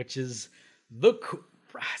Bankai, which is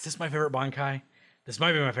is this my favorite Bankai? This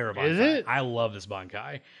might be my favorite Bankai. Is it? I love this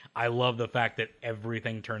Bankai. I love the fact that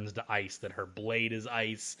everything turns to ice, that her blade is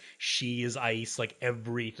ice, she is ice, like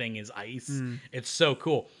everything is ice. It's so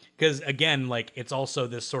cool. Because again, like it's also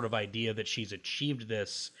this sort of idea that she's achieved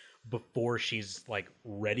this before she's like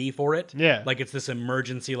ready for it. Yeah. Like it's this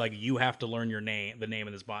emergency, like you have to learn the name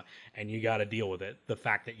of this bond, and you got to deal with it. The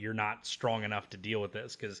fact that you're not strong enough to deal with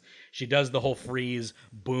this, because she does the whole freeze,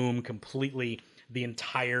 boom, completely. The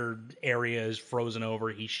entire area is frozen over.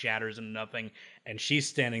 He shatters into nothing, and she's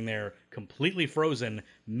standing there completely frozen,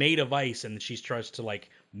 made of ice, and she starts to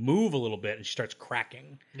like move a little bit, and she starts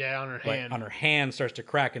cracking. Yeah, on her hand. On her hand starts to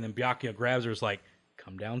crack, and then Byakuya grabs her, is like,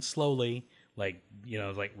 "Come down slowly.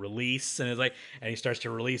 release, and it's like, and he starts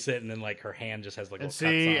to release it, and then like her hand just has like and cuts on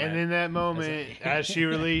it. in that moment, as she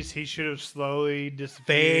released, he should have slowly disappeared,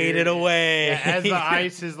 faded away. Yeah, as the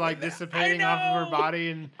ice is like dissipating off of her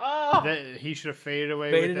body, and that he should have faded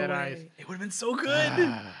away with that ice. It would have been so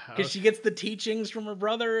good because she gets the teachings from her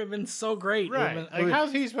brother. It would have been so great. Right?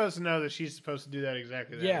 How's he supposed to know that she's supposed to do that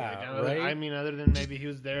exactly that way? Right. I mean, other than maybe he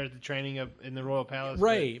was there at the training in the royal palace,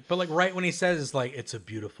 right? But like right when he says it's like it's a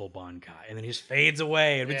beautiful Bankai, and then he just fades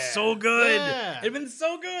away. It'd been so good. Yeah. It'd been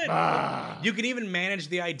so good. You could even manage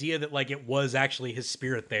the idea that like it was actually his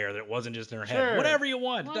spirit there, that it wasn't just in her head. Whatever you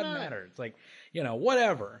want, it doesn't matter. It's like,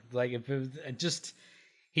 whatever. Like if it was just,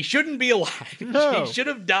 he shouldn't be alive. No. He should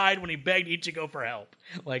have died when he begged Ichigo for help.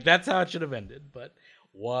 Like that's how it should have ended. But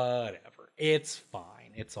whatever. It's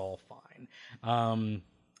fine. It's all fine.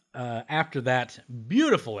 After that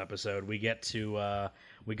beautiful episode, we get to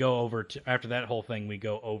we go over to, after that whole thing, we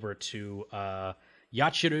go over to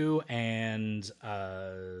Yachiru and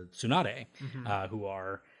Tsunade, who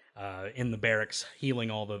are in the barracks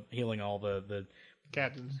healing all the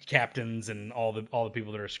captains and all the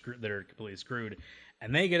people that are completely screwed,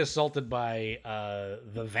 and they get assaulted by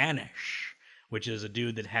the Vanish, which is a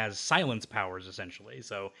dude that has silence powers essentially.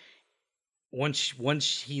 So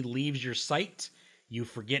once he leaves your sight, you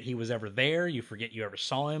forget he was ever there. You forget you ever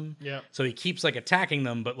saw him. Yeah. So he keeps like attacking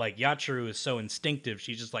them, but like Yachiru is so instinctive.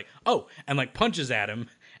 She's just like, oh, and like punches at him.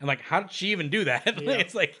 And like, how did she even do that? Yeah.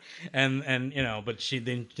 It's like, and but she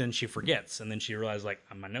then she forgets, and then she realizes like,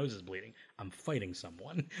 my nose is bleeding. I'm fighting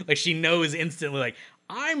someone. Like she knows instantly, like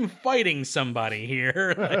I'm fighting somebody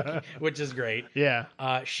here, like, which is great. Yeah.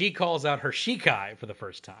 She calls out her Shikai for the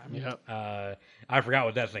first time. Yep. I forgot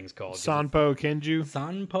what that thing's called. Sanpo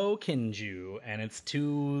Kinju, and it's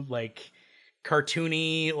two like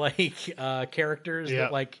cartoony like characters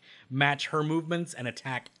that like match her movements and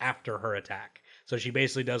attack after her attack. So she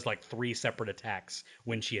basically does like 3 separate attacks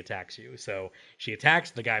when she attacks you. So she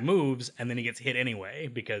attacks, the guy moves, and then he gets hit anyway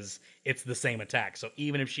because it's the same attack. So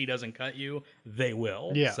even if she doesn't cut you, they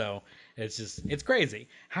will. Yeah. So it's crazy.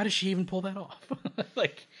 How does she even pull that off?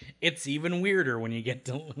 Like it's even weirder when you get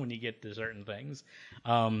to certain things.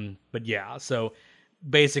 But yeah, so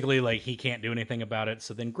basically like he can't do anything about it.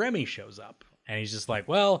 So then Gremmy shows up and he's just like,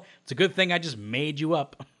 well, it's a good thing I just made you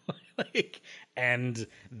up. Like, and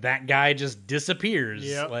that guy just disappears.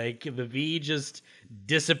 Yep. Like the V just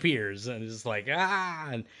disappears, and it's like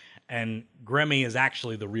and Gremmy is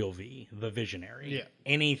actually the real V, the visionary. Yeah.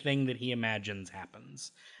 Anything that he imagines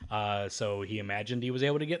happens. So he imagined he was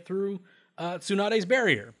able to get through Tsunade's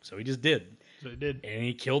barrier, so he just did. So he did, and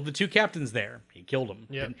he killed the 2 captains there. He killed them.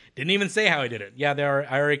 Yeah. Didn't even say how he did it. Yeah,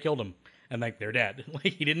 I already killed them. And like they're dead.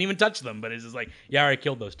 Like he didn't even touch them, but it's just like, yeah, I already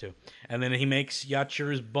killed those 2. And then he makes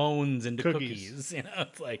Yachiru's bones into cookies.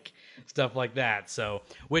 It's like stuff like that. So,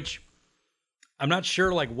 which I'm not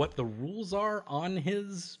sure like what the rules are on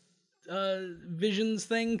his visions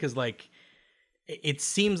thing, because like it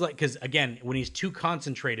seems like, because again, when he's too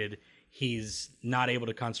concentrated, he's not able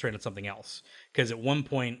to concentrate on something else. Because at one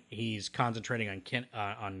point he's concentrating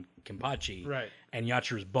on Kenpachi, right? And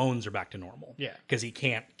Yachiru's bones are back to normal. Yeah, because he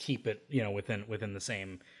can't keep it, within the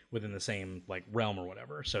same like realm or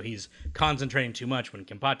whatever. So he's concentrating too much when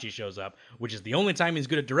Kenpachi shows up, which is the only time he's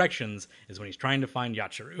good at directions is when he's trying to find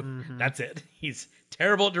Yachiru. Mm-hmm. That's it. He's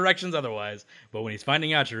terrible at directions otherwise, but when he's finding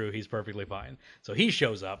Yachiru, he's perfectly fine. So he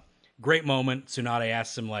shows up. Great moment. Tsunade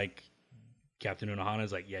asks him like, Captain Unohana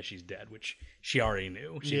is like, yeah, she's dead, which she already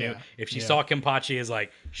knew. She knew if she saw Kenpachi is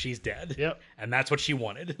like, she's dead. Yep. And that's what she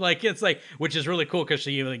wanted. Like, it's like, which is really cool because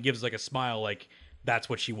she even gives like a smile, like that's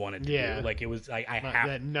what she wanted to do. Like it was, I have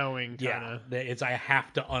that knowing kind of. Yeah, it's I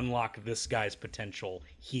have to unlock this guy's potential.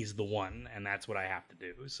 He's the one, and that's what I have to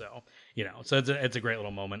do. So so it's a great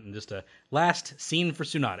little moment, and just a last scene for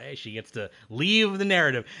Tsunade. She gets to leave the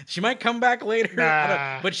narrative. She might come back later,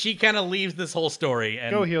 but she kind of leaves this whole story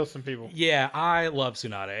and go heal some people. Yeah, I love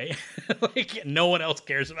Tsunade. Like no one else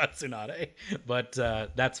cares about Tsunade, but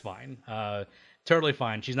that's fine. Totally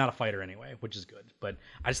fine. She's not a fighter anyway, which is good. But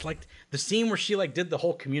I just liked the scene where she like did the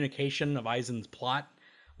whole communication of Aizen's plot.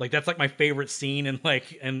 Like that's like my favorite scene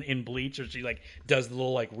in Bleach, where she like does the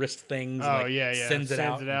little like wrist things. And, like, sends it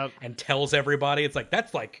out and tells everybody. It's like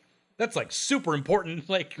that's like super important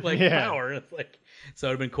like power. It's like, so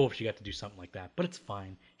it'd have been cool if she got to do something like that. But it's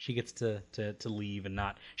fine. She gets to leave and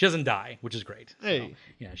not. She doesn't die, which is great. Hey, so,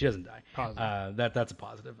 yeah, she doesn't die. Positive. That's a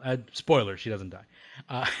positive. Spoiler: she doesn't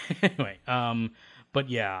die. Anyway, but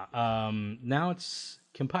yeah, now it's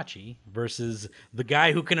Kenpachi versus the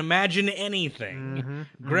guy who can imagine anything,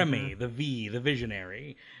 Gremmy, the V, the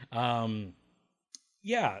visionary.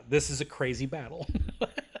 Yeah, this is a crazy battle.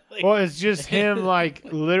 Well, it's just him like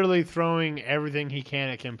literally throwing everything he can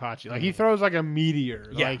at Kenpachi. Like he throws like a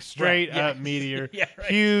meteor, like straight up meteor,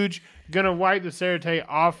 huge, gonna wipe the Sarate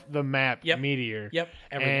off the map. Meteor.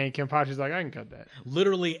 And Kenpachi's like, I can cut that.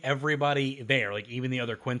 Literally everybody there, like even the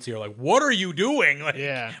other Quincy, are like, "What are you doing? Like,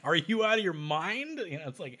 are you out of your mind?" You know,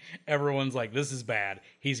 it's like everyone's like, "This is bad."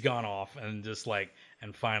 He's gone off, and just like,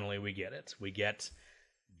 and finally we get it. We get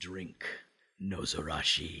drink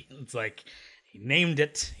Nozarashi. It's like. He named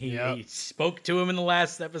it. He spoke to him in the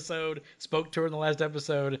last episode, spoke to her in the last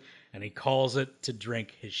episode, and he calls it to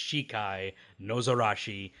drink his Shikai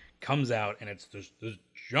Nozarashi. Comes out, and it's this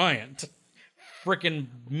giant freaking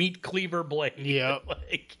meat cleaver blade. Yep.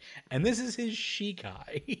 And this is his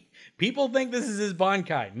Shikai. People think this is his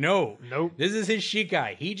Bankai. No. Nope. This is his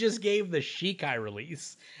Shikai. He just gave the Shikai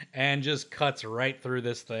release and just cuts right through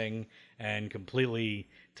this thing and completely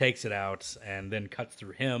takes it out and then cuts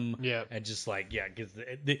through him. Yeah. And just like,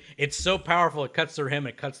 it's so powerful. It cuts through him.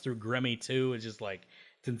 It cuts through Grimmy too. It's just like,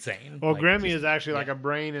 it's insane. Well, like, Grimmy is actually like a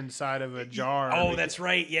brain inside of a jar. Oh, that's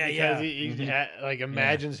right. Yeah, because he like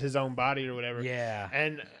imagines his own body or whatever. Yeah.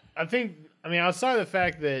 And I think, outside of the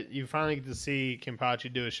fact that you finally get to see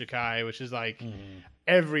Kenpachi do a Shikai, which is like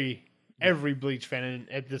every Bleach fan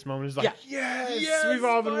at this moment is like, yes, we've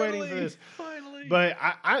all been waiting for this. Finally. But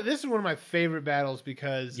this is one of my favorite battles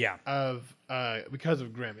because of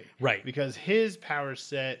Grimmy. Right. Because his power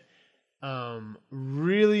set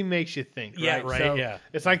really makes you think. Yeah, right. So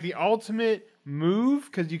it's like the ultimate move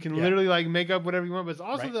because you can literally like make up whatever you want, but it's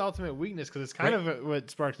also the ultimate weakness because it's kind of what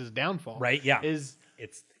sparks his downfall. Right, yeah.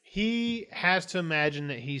 He has to imagine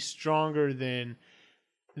that he's stronger than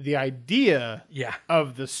the idea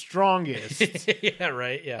of the strongest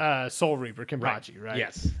Soul Reaper, Kenpachi, right?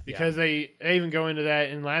 Yes. Because they even go into that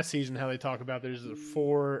in last season how they talk about there's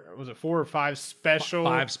 4 or 5 special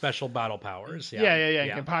 5 special battle powers. Yeah.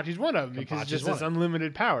 And Kenpachi's one of them because it's just this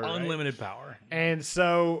unlimited power. Unlimited power. And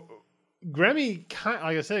so Grimmy,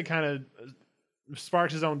 like I said, kind of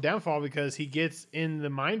sparks his own downfall because he gets in the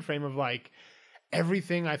mind frame of like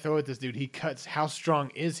everything I throw at this dude, he cuts. How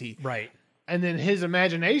strong is he? Right. And then his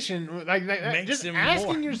imagination, like just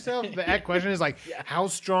asking yourself that question is like, how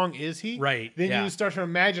strong is he? Right. Then you start to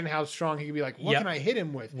imagine how strong he could be. Like, what can I hit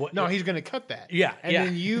him with? No, he's going to cut that. Yeah. And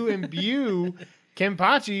then you imbue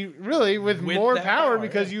Kenpachi really with more power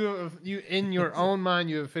because you in your own mind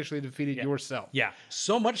you have officially defeated yourself. Yeah.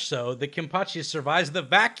 So much so that Kenpachi survives the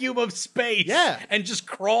vacuum of space. Yeah. And just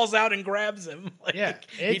crawls out and grabs him. Like,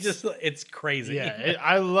 it's crazy. Yeah.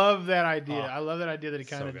 I love that idea. I love that idea that he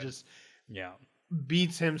kind of just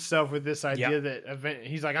beats himself with this idea that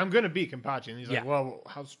he's like, I'm going to beat Kenpachi. And he's like, well,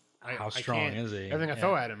 how strong is he? Everything I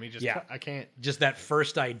throw at him, he just, I can't. Just that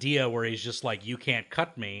first idea where he's just like, you can't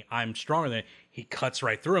cut me. I'm stronger than he cuts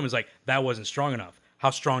right through him. He's like, that wasn't strong enough.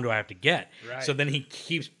 How strong do I have to get? Right. So then he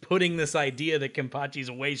keeps putting this idea that Kenpachi's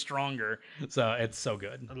way stronger. So it's so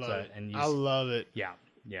good. I love it. And I love it. Yeah.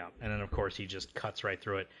 Yeah. And then, of course, he just cuts right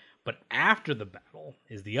through it. But after the battle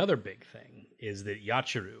is the other big thing is that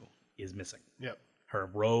Yachiru is missing. Yep. Her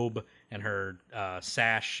robe and her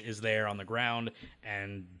sash is there on the ground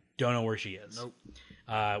and don't know where she is.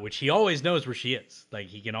 Nope. Which he always knows where she is. Like,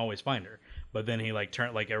 he can always find her. But then he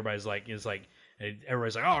everybody's like,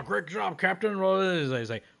 oh, great job, Captain. He's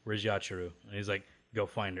like, where's Yachiru? And he's like, go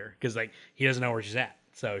find her. Because like he doesn't know where she's at.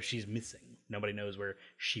 So she's missing. Nobody knows where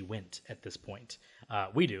she went at this point.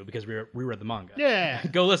 We do because we read the manga. Yeah.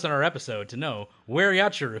 Go listen to our episode to know where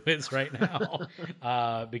Yachiru is right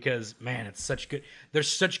now. Because man, it's such good.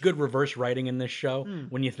 There's such good reverse writing in this show.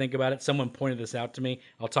 When you think about it, someone pointed this out to me.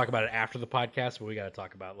 I'll talk about it after the podcast, but we got to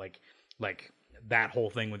talk about like that whole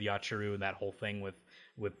thing with Yachiru and that whole thing with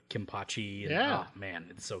Kenpachi. And, oh man,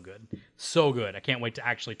 it's so good. So good. I can't wait to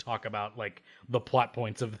actually talk about like the plot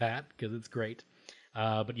points of that because it's great.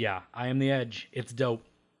 But yeah, I Am the Edge. It's dope.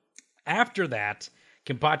 After that,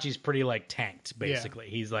 Kenpachi's pretty like tanked, basically.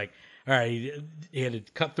 Yeah. He's like, all right, he had to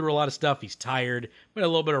cut through a lot of stuff. He's tired, but a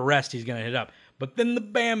little bit of rest, he's going to hit up. But then the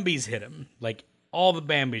Bambis hit him. Like, all the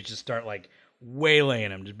Bambis just start like waylaying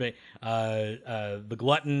him. The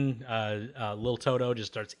glutton, Lil Toto,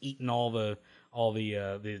 just starts eating all the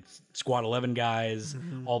Squad 11 guys.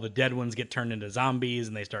 Mm-hmm. All the dead ones get turned into zombies,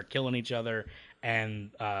 and they start killing each other. And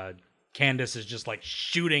Candace is just like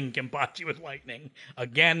shooting Kenpachi with lightning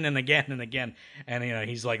again and again and again. And, you know,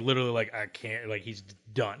 he's like literally like, I can't, like he's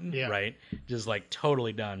done, right? Just like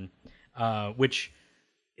totally done. Which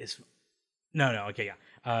is, okay.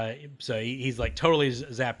 So he's like totally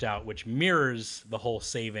zapped out, which mirrors the whole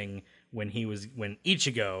saving when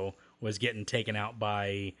Ichigo was getting taken out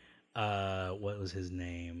by, what was his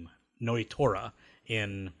name? Noitora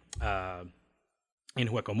in in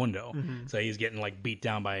Hueco Mundo. So he's getting like beat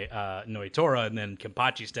down by Noitora, and then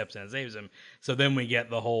Kenpachi steps in and saves him. So then we get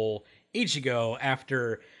the whole Ichigo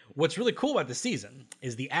after. What's really cool about the season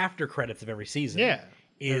is the after credits of every season. Yeah.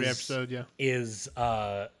 Every episode, is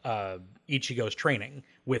Ichigo's training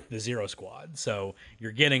with the Zero Squad. So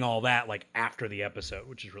you're getting all that like after the episode,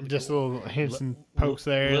 which is really just cool. little hints and pokes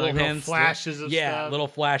there, little like hints, little flashes of stuff. little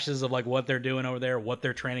flashes of like what they're doing over there, what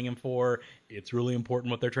they're training him for. It's really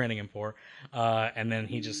important what they're training him for. And then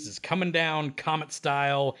he just is coming down Comet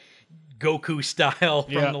style, Goku style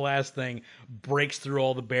from the last thing, breaks through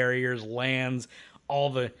all the barriers, lands,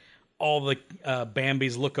 all the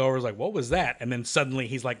Bambis look over, is like, what was that? And then suddenly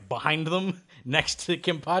he's like behind them next to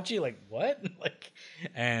Kenpachi, like, what? Like,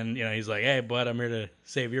 and he's like, hey bud, I'm here to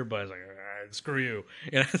save your butt. He's like, screw you.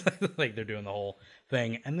 Like they're doing the whole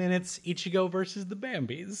thing. And then it's Ichigo versus the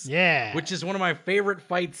Bambis. Yeah. Which is one of my favorite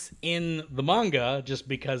fights in the manga, just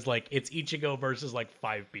because like it's Ichigo versus like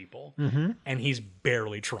 5 people. And he's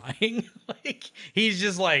barely trying. Like he's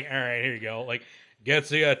just like, all right, here you go. Like,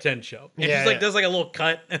 Getsuga Tensho. And just like does like a little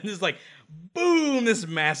cut and just like boom, this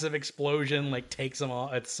massive explosion like takes them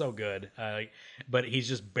all. It's so good. But he's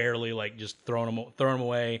just barely like just throwing them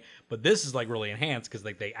away. But this is like really enhanced because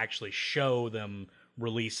like they actually show them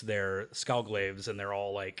release their Skullglaves and they're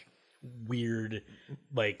all like weird,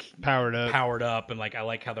 like powered up, and like I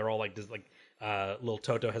like how they're all like this, like little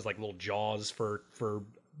Toto has like little jaws for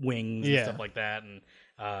wings and stuff like that, and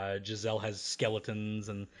Giselle has skeletons,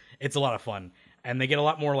 and it's a lot of fun. And they get a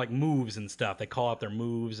lot more like moves and stuff. They call out their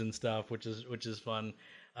moves and stuff, which is fun.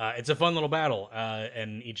 It's a fun little battle,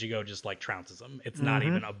 and Ichigo just like trounces them. It's not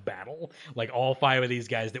even a battle. Like all 5 of these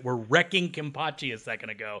guys that were wrecking Kenpachi a second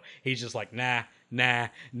ago, he's just like nah.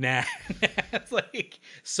 It's like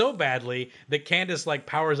so badly that Candace like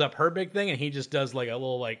powers up her big thing, and he just does like a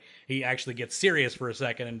little like he actually gets serious for a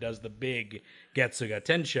second and does the big Getsuga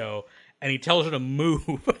Tensho. And he tells her to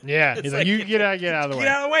move. Yeah, he's like, you get out of the way. Get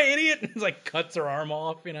out of the way, idiot. He's like, cuts her arm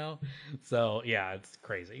off, So, yeah, it's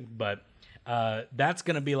crazy. But that's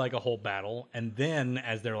going to be like a whole battle. And then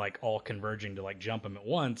as they're like all converging to like jump him at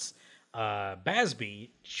once,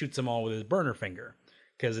 Basby shoots them all with his burner finger.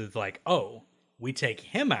 Because it's like, oh, we take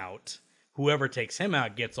him out. Whoever takes him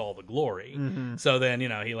out gets all the glory. So then,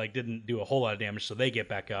 he like didn't do a whole lot of damage, so they get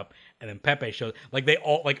back up, and then Pepe shows like they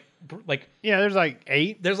all like there's like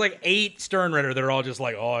 8. There's like 8 Stern Ritter that are all just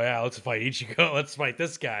like, oh yeah, let's fight Ichigo, let's fight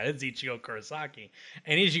this guy. It's Ichigo Kurosaki,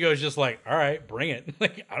 and Ichigo's just like, all right, bring it.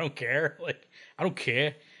 Like I don't care.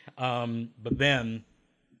 But then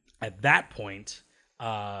at that point,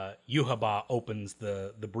 Yuhaba opens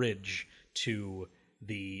the bridge to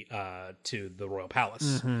the Royal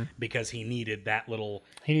Palace because he needed that little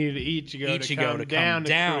Ichigo to come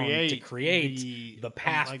down to create the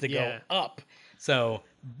path to go up. So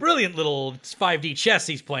brilliant little 5D chess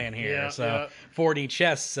he's playing here. 4D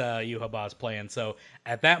chess Yuhaba's playing. So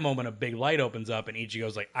at that moment a big light opens up and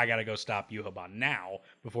Ichigo's like, I gotta go stop Yuhaba now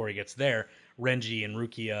before he gets there. Renji and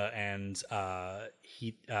Rukia and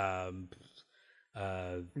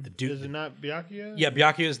the dude, is it not Byakuya? Yeah,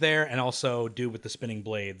 Byakuya is there, and also dude with the spinning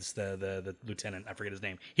blades, the lieutenant. I forget his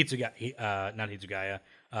name. Not Hitsugaya.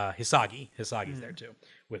 Hisagi. Hisagi's there too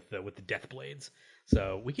with the death blades.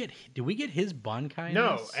 So did we get his Bankai?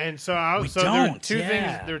 No, and so there are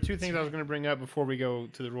 2 things I was going to bring up before we go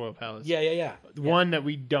to the Royal Palace. Yeah. One that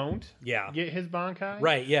we don't get his Bankai.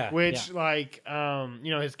 Right, yeah. Which like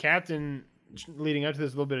his captain leading up to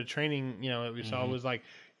this little bit of training, that we saw was like,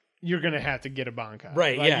 you're going to have to get a Bankai.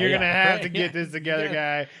 Right, like, you're going to have to get this together,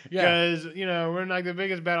 guy. Because, we're in like the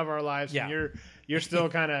biggest battle of our lives. And you're still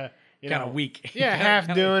kind of, kind of weak. Yeah,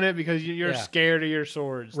 half doing it because you're scared of your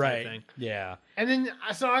swords. Right. Thing. Yeah. And then,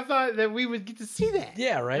 so I thought that we would get to see that.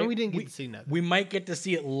 Yeah, right. And we didn't get to see nothing. We might get to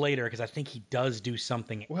see it later because I think he does do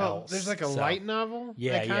something else. Well, there's like a light novel.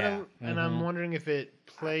 And I'm wondering if it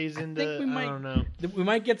plays into. I don't know. We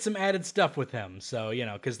might get some added stuff with him. So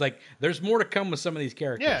because like there's more to come with some of these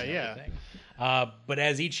characters. Yeah. But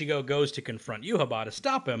as Ichigo goes to confront Yuhaba to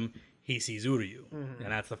stop him, he sees Uryu,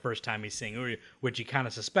 and that's the first time he's seeing Uryu, which he kind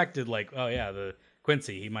of suspected, like, oh yeah, the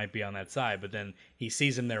Quincy, he might be on that side, but then he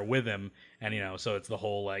sees him there with him, and so it's the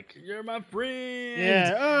whole like, you're my friend.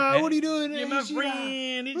 Yeah. What are you doing? You're my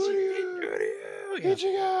friend. Uryu.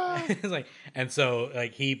 Ichigo. It's like, and so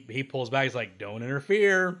like he pulls back. He's like, don't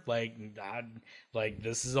interfere. Like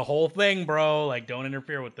this is a whole thing, bro. Like don't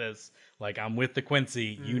interfere with this. Like I'm with the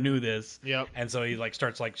Quincy. You knew this. Yep. And so he like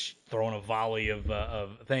starts like throwing a volley of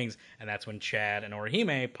things, and that's when Chad and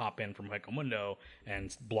Orihime pop in from Hueco Mundo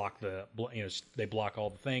and block they block all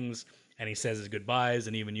the things. And he says his goodbyes,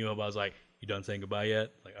 and even Yuhaba's like, you done saying goodbye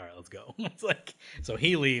yet? Like, all right, let's go. It's like, so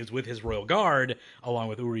he leaves with his royal guard along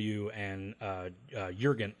with Uryu and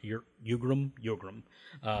Yugrum,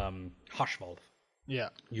 Hoshvolf. Yeah,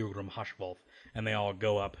 Yugrum Hoshvolf, and they all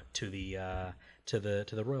go up to the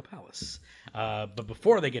royal palace. But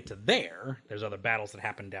before they get to there, there's other battles that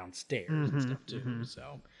happen downstairs and stuff too.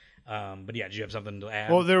 So, but yeah, did you have something to add?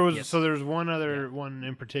 Well, there was there's one other one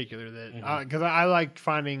in particular that because I liked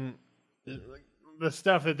finding the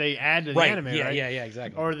stuff that they add to the anime, right? Yeah,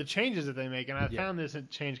 exactly. Or the changes that they make, and I found this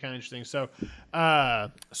change kind of interesting. So,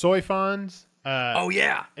 Soy Fon's,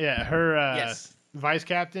 yeah, her vice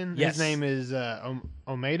captain, his name is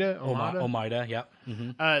Omaida, yep.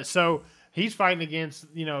 Mm-hmm. So he's fighting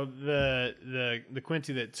against the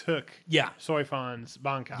Quincy that took Soy Fon's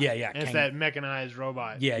Bankai. Yeah. And it's that mechanized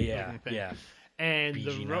robot. Yeah. And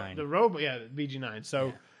BG9. the robot, BG9.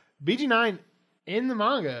 So BG9 in the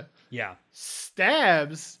manga,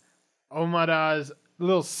 stabs Omada's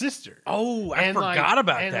little sister. Oh, I forgot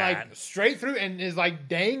about that. And like straight through, and is like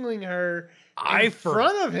dangling her in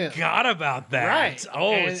front of him. Forgot about that. Right.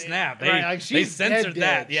 Oh, and, snap! They censored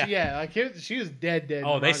that. Yeah. Yeah. Like she was dead.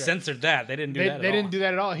 Oh, they censored that. They didn't do that. At all. They didn't do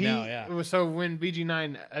that at all. So when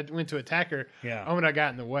BG9 went to attack her, Omada got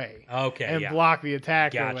in the way. Okay. And blocked the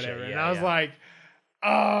attack or whatever. And I was like, oh,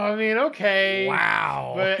 I mean, okay.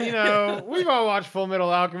 Wow. But, we've all watched Full Metal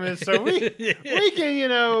Alchemist, so we can, deal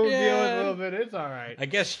with a little bit. It's all right. I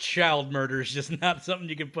guess child murder is just not something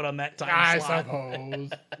you can put on that time slot. I suppose.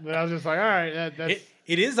 But I was just like, all right, that's...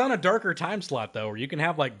 It is on a darker time slot, though, where you can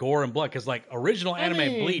have, like, gore and blood, because, like, original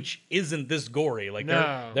anime Bleach isn't this gory. Like,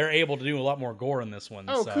 they're able to do a lot more gore in this one.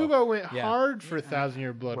 Oh, so, Kubo went hard for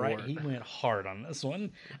 1,000-Year Blood War. He went hard on this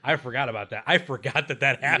one. I forgot about that. I forgot that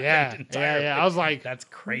happened entirely. Yeah. I was like... That's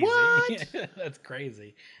crazy. What? That's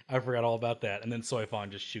crazy. I forgot all about that. And then Soifon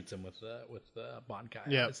just shoots him with Bankai,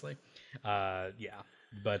 obviously.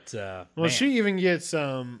 But she even gets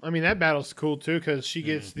that battle's cool too because she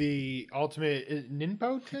gets the ultimate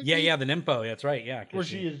Ninpo technique? Yeah, the Ninpo. That's right. Yeah, where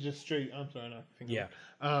she is just straight. I'm sorry, not thinking. Yeah,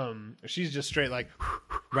 she's just straight like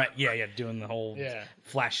right. Yeah, doing the whole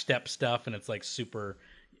flash step stuff, and it's like super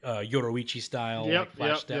Yoroichi style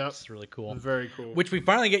flash steps. It's really cool. Very cool. Which we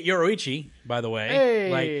finally get Yoroichi, by the way.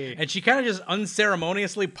 Hey! And she kind of just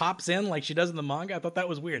unceremoniously pops in like she does in the manga. I thought that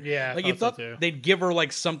was weird. Yeah, like you thought so they'd give her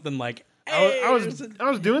like something like. I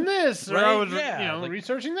was doing this, or I was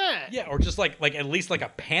researching that. Yeah, or just like at least like a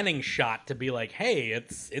panning shot to be like, hey,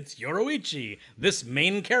 it's Yoroichi, this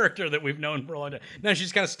main character that we've known for a long time. Now she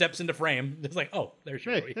just kind of steps into frame. It's like, oh, there's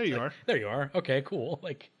Yoroichi. Hey, there you are. There you are. Okay, cool.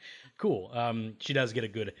 Cool. She does get a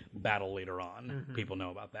good battle later on. Mm-hmm. People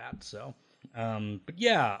know about that. So,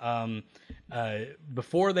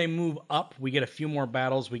 before they move up, we get a few more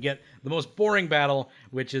battles. We get the most boring battle,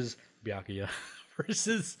 which is Byakuya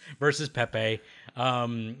versus Pepe.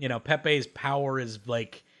 Pepe's power is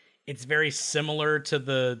like it's very similar to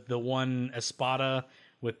the one Espada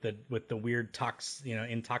with the weird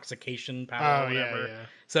intoxication power or whatever. Yeah.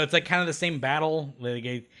 So it's like kind of the same battle. Like,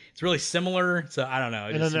 it's really similar. So I don't know.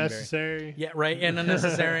 It just unnecessary. And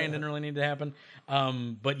unnecessary and didn't really need to happen.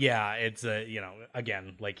 But yeah, it's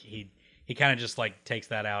again, like he kind of just like takes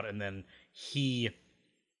that out and then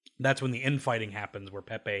that's when the infighting happens where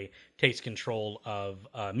Pepe takes control of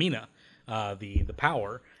Mina, the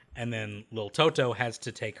power, and then Lil Toto has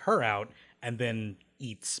to take her out and then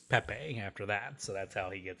eats Pepe after that. So that's how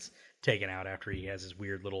he gets taken out after he has his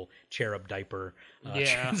weird little cherub diaper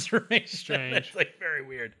transformation. Strange. That's like very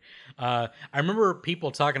weird. I remember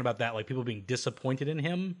people talking about that, like people being disappointed in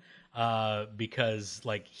him because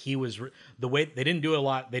like he was the way they didn't do a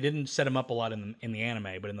lot. They didn't set him up a lot in the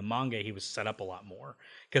anime, but in the manga he was set up a lot more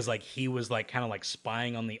because like he was like kind of like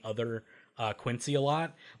spying on the other Quincy a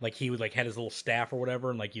lot. Like he would like had his little staff or whatever,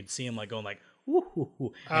 and like you'd see him like going like woo, and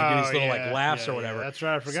do these little like laughs or whatever. That's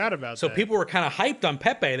right. I forgot about that. So people were kind of hyped on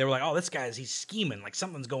Pepe. They were like, "Oh, this guy's he's scheming. Like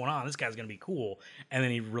something's going on. This guy's gonna be cool." And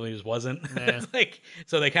then he really just wasn't. Yeah. Like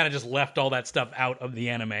so they kind of just left all that stuff out of the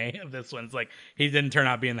anime of this one. It's like he didn't turn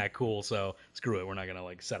out being that cool. So screw it. We're not gonna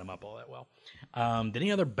like set him up all that well. Did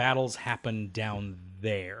any other battles happen down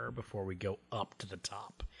there before we go up to the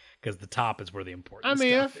top? Because the top is where the important stuff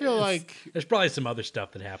is. I feel like there's probably some other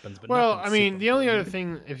stuff that happens. But the only other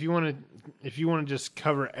thing, if you want to just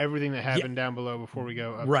cover everything that happened down below before we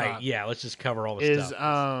go up top, yeah, let's just cover all the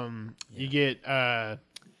stuff. You get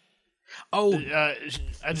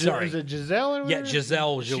sorry, is it Giselle or whatever? Yeah,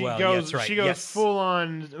 Giselle. That's right. She goes full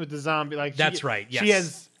on with the zombie. Like that's right. Yes. She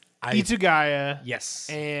has Itsugaya. Yes.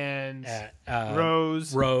 And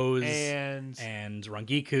Rose. And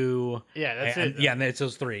Rangiku. Yeah, that's it. Yeah, and it's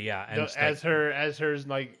those three. Yeah, and as her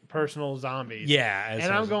like personal zombies. Yeah,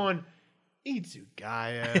 and I'm going.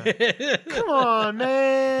 Itsugaya. Come on,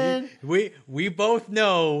 man. We both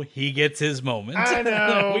know he gets his moment. I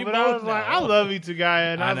know, but I was like, I love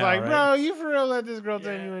Itsugaya, and I was like, right? bro, you for real let this girl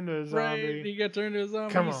turn you into a zombie? Right, he got turned into a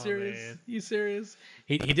zombie. Come you on, serious? man. You serious?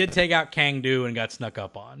 He did take out Kangdu and got snuck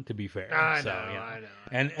up on. To be fair, I know.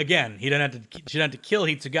 And again, she didn't have to kill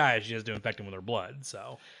Hitsugaya. She has to infect him with her blood.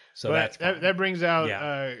 So but that brings out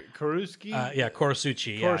Kurusuki.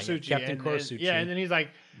 Korosuchi. Captain Korosuchi. And then he's like,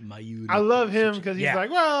 I love him because he's like,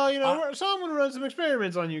 well, so I'm going to run some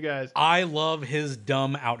experiments on you guys. I love his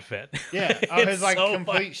dumb outfit. Yeah, his like so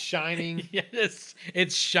complete shining. Yes,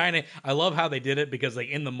 it's shining. I love how they did it because like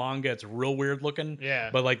in the manga, it's real weird looking. Yeah,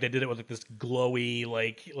 but like they did it with like this glowy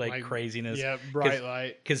like craziness. Yeah, bright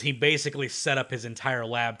light. Because he basically set up his entire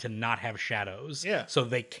lab to not have shadows. Yeah, so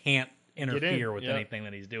they can't interfere with anything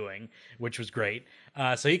that he's doing, which was great.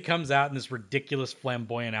 So he comes out in this ridiculous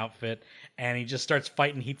flamboyant outfit, and he just starts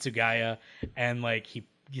fighting Hitsugaya, and like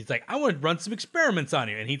he's like, I want to run some experiments on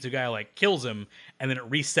you, and Hitsugaya like kills him, and then it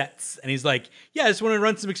resets, and he's like, yeah, I just want to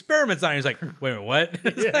run some experiments on you. He's like, wait a minute, what?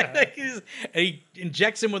 And he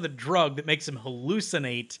injects him with a drug that makes him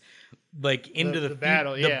hallucinate like into the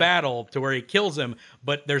battle to where he kills him,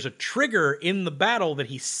 but there's a trigger in the battle that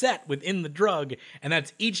he set within the drug, and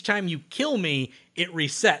that's each time you kill me, it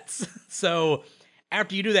resets. So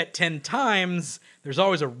after you do that 10 times, there's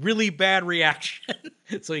always a really bad reaction.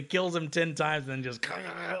 So he kills him 10 times and then just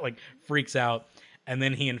like freaks out. And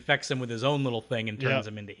then he infects him with his own little thing and turns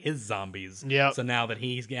him into his zombies. Yep. So now that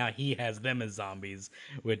he has them as zombies,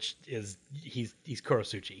 which is he's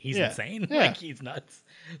Korosuchi. He's insane. Yeah. Like he's nuts.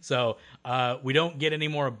 So we don't get any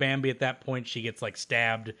more of Bambi at that point. She gets like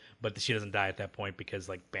stabbed, but she doesn't die at that point because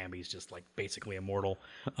like Bambi's just like basically immortal.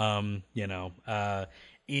 Oh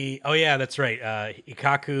yeah, that's right.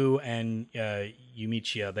 Ikaku and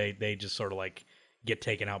Yumichia, they just sort of like get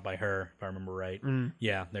taken out by her, if I remember right.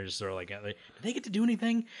 Yeah, they're just sort of like, did they get to do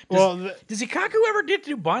anything? Does Ikaku ever get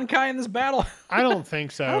to do Bankai in this battle? I don't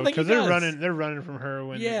think so, because they're running from her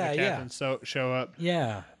when the captains show up.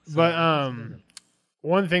 Yeah, but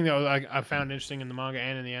one thing that I found interesting in the manga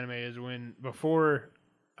and in the anime is before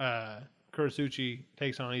Kurosuchi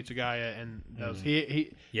takes on Itsugaya and those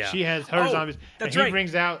she has her zombies. That's and right. He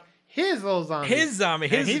brings out his little zombies.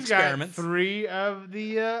 His he's experiments. Got 3 of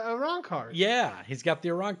the Arankars. Yeah, he's got the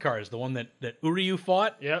Arankars. The one that Uryu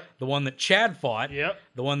fought. Yep. The one that Chad fought. Yep.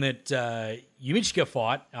 The one that Yumichika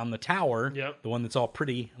fought on the tower. Yep. The one that's all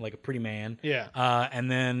pretty, like a pretty man. Yeah. And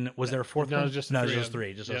then was there a fourth one? No, it was just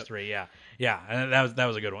three. Just those 3. Yeah. Yeah, and that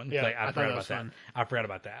was a good one. Yeah, like, I forgot about that. Fun. I forgot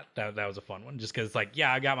about that. That was a fun one. Just because it's like,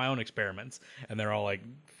 yeah, I got my own experiments, and they're all like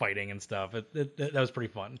fighting and stuff. That was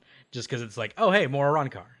pretty fun. Just because it's like, oh hey, more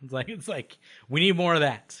Arankar. It's like we need more of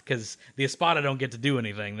that because the Espada don't get to do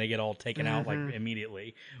anything. They get all taken out like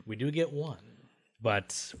immediately. We do get one,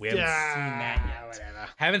 but we haven't seen that yet. Whatever.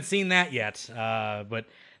 Haven't seen that yet. But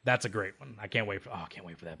that's a great one. I can't wait for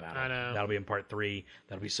that battle. I know. That'll be in part 3.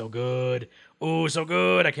 That'll be so good. Oh, so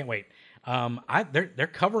good. I can't wait. They're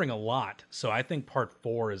covering a lot, so I think part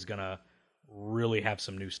 4 is gonna really have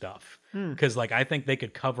some new stuff because like I think they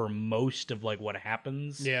could cover most of like what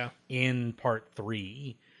happens in part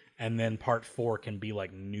 3, and then part 4 can be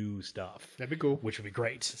like new stuff. That'd be cool, which would be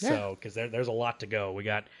great. So because there's a lot to go. We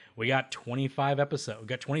got 25 episodes. We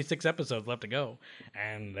got 26 episodes left to go,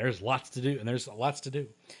 and there's lots to do.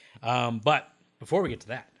 But before we get to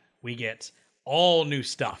that, we get all new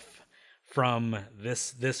stuff from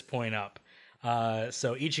this point up.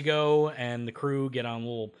 So Ichigo and the crew get on a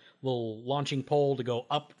little launching pole to go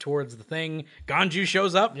up towards the thing. Ganju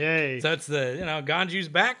shows up. Yay. So it's Ganju's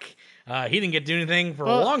back. He didn't get to do anything for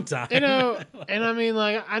a long time. And I mean,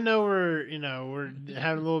 like, I know we're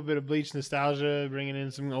having a little bit of Bleach nostalgia, bringing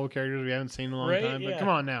in some old characters we haven't seen in a long time. But come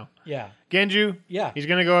on now. Yeah. Genju. Yeah. He's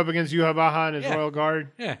going to go up against Yuhabaha and his Royal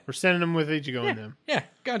Guard. Yeah. We're sending him with Ichigo and them. Yeah.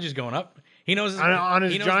 Ganju's going up. He knows on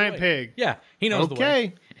his giant pig. Yeah, he knows the way.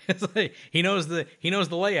 Okay. It's like he knows the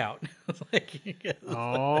layout. It's like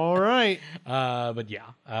all right. But yeah,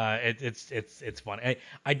 it's fun.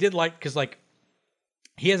 I did like because like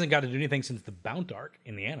he hasn't got to do anything since the Bount arc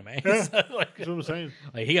in the anime. Yeah, so, like, that's what I'm saying.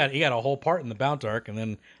 Like he got a whole part in the Bount arc and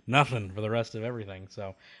then nothing for the rest of everything.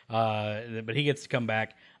 So, but he gets to come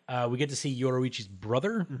back. We get to see Yoruichi's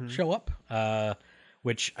brother show up.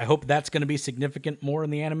 Which I hope that's going to be significant more in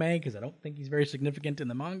the anime because I don't think he's very significant in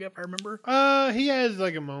the manga, if I remember. He has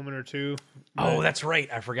like a moment or two. Oh, that's right.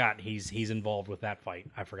 I forgot. He's involved with that fight.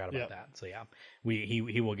 I forgot about that. So yeah,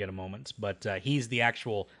 he will get a moment, but he's the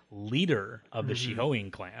actual leader of the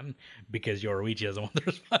Shihoin clan because Yoruichi doesn't want the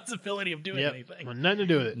responsibility of doing anything. Well, nothing to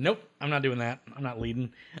do with it. Nope, I'm not doing that. I'm not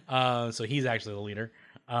leading. So he's actually the leader.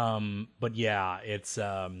 But yeah, it's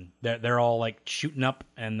they're all like shooting up,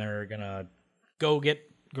 and they're gonna go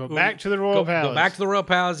back to the Royal Palace. Go back to the Royal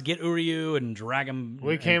Palace, get Uryu, and drag him.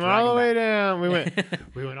 We came all the way down. We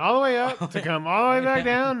went all the way up to come all the way back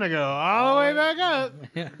down to go all the way back up.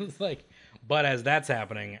 It's like, but as that's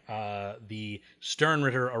happening, the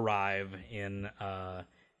Sternritter arrive in the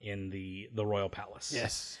Royal Palace.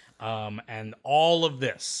 Yes. And all of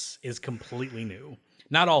this is completely new.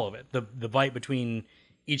 Not all of it. The fight between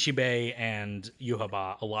Ichibei and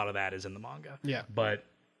Yuhaba, a lot of that is in the manga. Yeah. But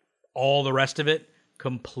all the rest of it,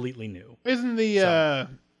 completely new. Isn't the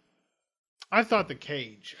I thought the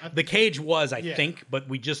cage. The cage was, I think, but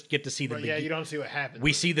we just get to see the you don't see what happens.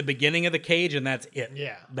 We see the beginning of the cage, and that's it.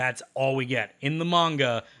 Yeah. That's all we get. In the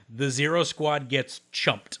manga, the Zero Squad gets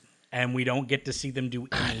chumped, and we don't get to see them do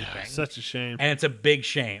anything. Such a shame. And it's a big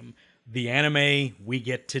shame. The anime, we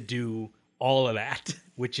get to do all of that,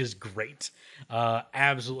 which is great.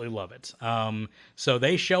 Absolutely love it. So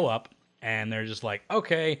they show up, and they're just like,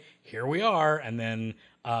 okay, here we are. And then,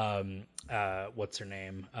 what's her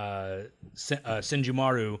name?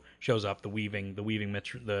 Sinjumaru shows up. The weaving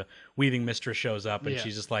mistress shows up, and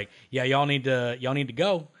she's just like, yeah, y'all need to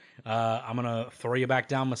go. I'm gonna throw you back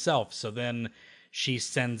down myself. So then she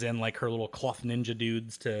sends in like her little cloth ninja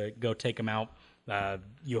dudes to go take him out.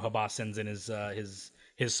 Yuhaba sends in his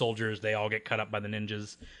soldiers. They all get cut up by the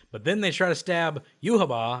ninjas, but then they try to stab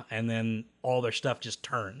Yuhaba, and then all their stuff just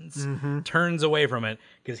turns away from it,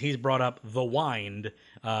 because he's brought up the Wind,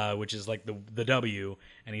 which is like the W,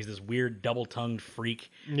 and he's this weird double-tongued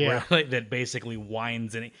freak where, like, that basically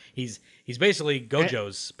winds, and he's basically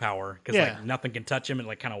Gojo's power, because like nothing can touch him, and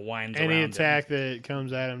like kind of winds around any attack that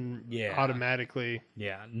comes at him automatically.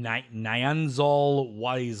 Nyanzol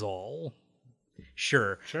Wizol.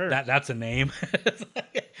 Sure. That's a name.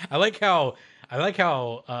 I like how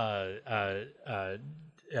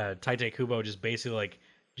Taite Kubo just basically like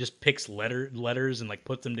just picks letters and like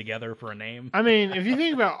puts them together for a name. I mean, if you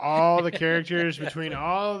think about all the characters between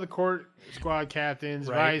all the court squad captains,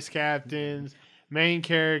 vice captains, main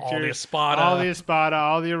characters, all the Espada,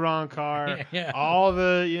 all the Arankar, all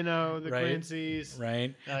the the Quincy's,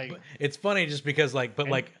 right? Like, it's funny just because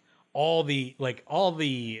all the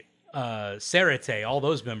Serete, all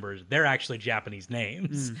those members, they're actually Japanese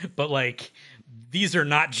names, but like these are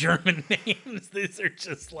not German names. These are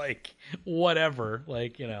just like whatever,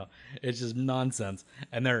 like, it's just nonsense.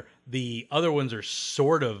 And the other ones are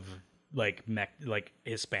sort of like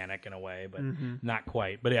Hispanic in a way, but not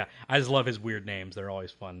quite. But yeah, I just love his weird names. They're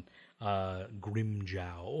always fun.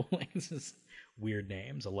 Grimjow, it's just weird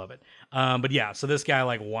names. I love it. But yeah, so this guy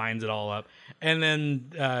like winds it all up, and then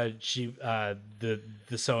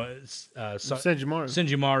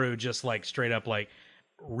Sinjumaru just like straight up like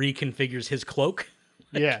reconfigures his cloak.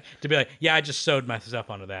 To be like, yeah, I just sewed my stuff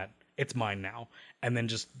onto that. It's mine now. And then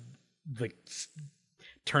just like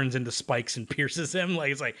turns into spikes and pierces him.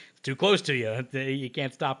 Like, it's like, it's too close to you. You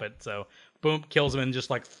can't stop it. So boom, kills him and just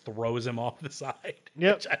like throws him off the side.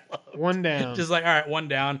 Yep. Which I love. One down. Just like, all right, one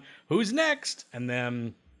down. Who's next? And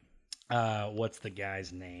then what's the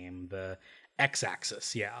guy's name? The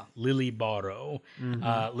X-axis. Yeah. Lily Barrow.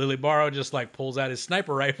 Lily Barrow just like pulls out his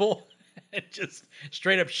sniper rifle and just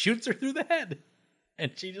straight up shoots her through the head.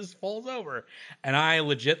 And she just falls over. And I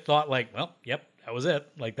legit thought like, well, yep, that was it.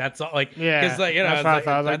 Like, that's all. Like, yeah, like, that's what I thought.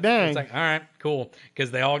 I was like, dang. It's like, all right, cool. Because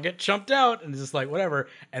they all get chumped out, and it's just like, whatever.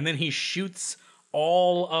 And then he shoots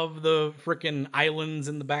all of the freaking islands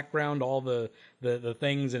in the background, all the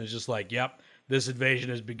things, and it's just like, yep, this invasion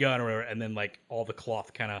has begun, or whatever. And then like all the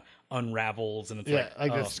cloth kind of unravels, and it's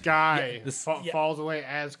the sky falls away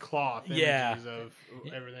as cloth. Images of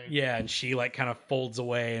everything. Yeah, and she like kind of folds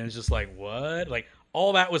away, and it's just like, what? Like,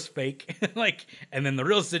 all that was fake. Like, and then the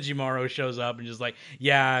real Sinjumaru shows up and just like,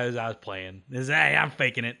 yeah, I was playing. Hey, I'm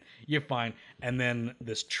faking it. You're fine. And then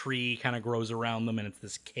this tree kind of grows around them, and it's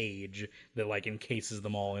this cage that like encases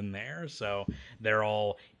them all in there. So they're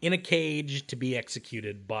all in a cage to be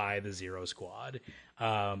executed by the Zero Squad.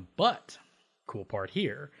 But cool part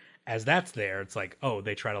here, as that's there, it's like, oh,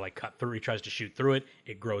 they try to like cut through. He tries to shoot through it.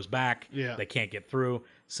 It grows back. Yeah. They can't get through.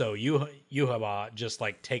 So Yuhaba just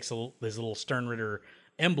like takes his little Sternritter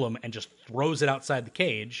emblem and just throws it outside the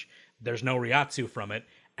cage. There's no Ryatsu from it.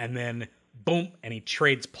 And then boom, and he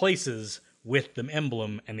trades places with the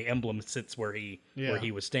emblem, and the emblem sits where he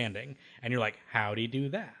was standing. And you're like, how'd he do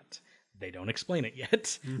that? They don't explain it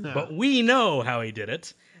yet. No. But we know how he did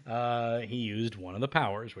it. He used one of the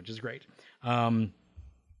powers, which is great.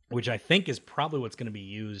 Which I think is probably what's going to be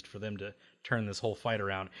used for them to turn this whole fight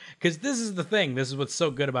around. Because this is the thing. This is what's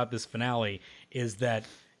so good about this finale, is that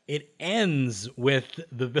it ends with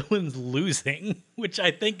the villains losing, which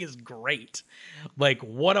I think is great. Like,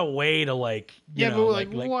 what a way to what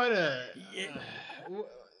a.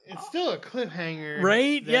 It's still a cliffhanger,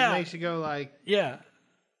 right? That makes you go like, yeah.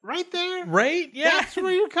 Right there? Right? Yeah. That's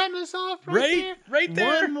where you're cutting us off there? Right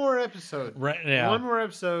there. One more episode. Right, yeah. One more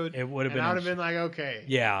episode. It would have been. I would have been like, okay.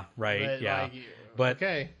 Yeah, right, but yeah. But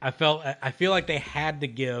okay. I feel like they had to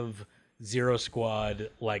give Zero Squad,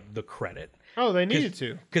 the credit. Oh, they needed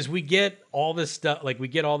to. Because we get all this stuff, we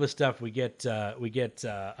get what's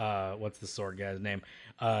the sword guy's name?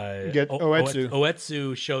 Get Oetsu.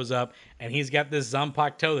 Oetsu shows up, and he's got this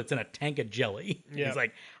Zanpakuto that's in a tank of jelly. Yep. He's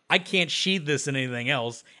like, I can't sheathe this in anything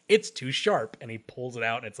else. It's too sharp. And he pulls it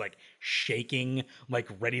out, and it's shaking,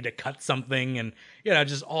 ready to cut something. And,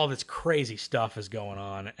 just all this crazy stuff is going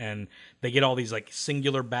on. And they get all these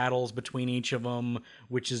singular battles between each of them,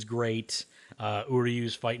 which is great.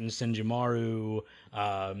 Uryu's fighting Senjimaru.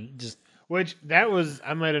 Which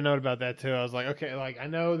I made a note about that too. I was like, okay, I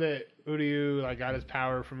know that Uryu got his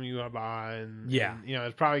power from Yuaba, and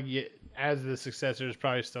it's probably as the successor is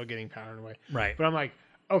probably still getting power in a way. Right. But I'm like,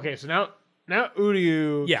 okay, so now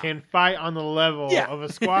Uryu can fight on the level of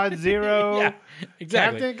a Squad Zero. Yeah,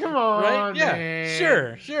 exactly. Captain, come on, right? Yeah,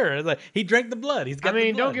 man. Sure. He drank the blood. He's got.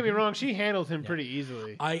 Don't get me wrong. She handled him pretty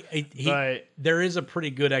easily. But there is a pretty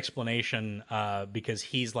good explanation because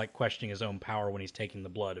he's questioning his own power when he's taking the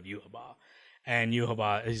blood of Yuaba, and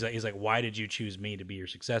Yuaba he's like, why did you choose me to be your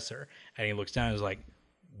successor? And he looks down and is like,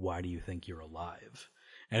 why do you think you're alive?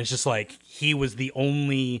 And it's just he was the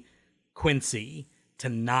only Quincy to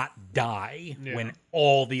not die when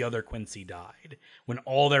all the other Quincy died. When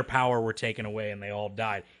all their power were taken away and they all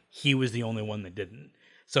died, he was the only one that didn't.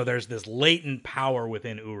 So there's this latent power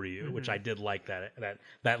within Uryu, which I did like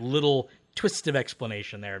that little twist of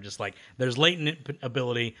explanation there. Just there's latent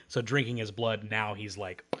ability, so drinking his blood, now he's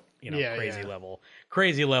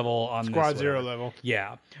crazy level on Squad this, Zero level.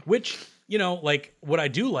 Yeah. Which, what I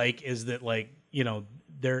do like is that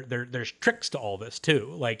there's tricks to all this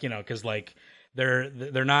too. Because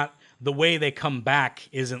they're not, the way they come back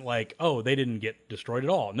isn't oh, they didn't get destroyed at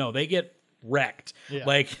all. No, they get wrecked. Yeah.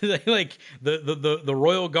 The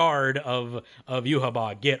Royal Guard of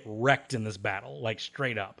Yuhaba get wrecked in this battle,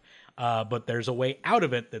 straight up. But there's a way out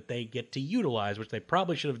of it that they get to utilize, which they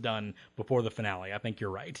probably should have done before the finale. I think you're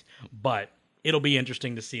right. But it'll be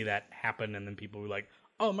interesting to see that happen, and then people will be like,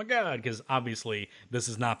 oh my god, because obviously this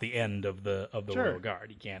is not the end of the Royal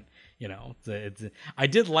Guard. You can't, it's I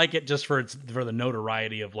did like it just for the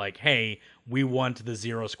notoriety of hey, we want the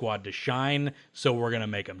Zero Squad to shine, so we're gonna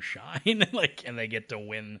make them shine, and they get to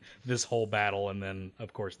win this whole battle, and then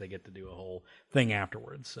of course they get to do a whole thing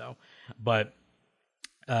afterwards. So, but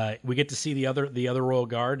we get to see the other Royal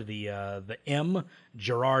Guard, the M,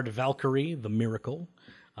 Gerard Valkyrie, the Miracle.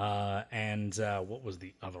 And what was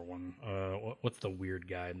the other one? What's the weird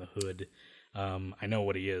guy in the hood? I know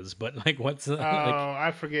what he is, but what's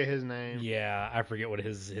I forget his name. Yeah, I forget what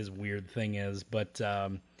his weird thing is, but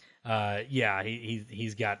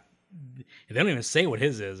he's got. They don't even say what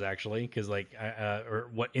his is actually, because or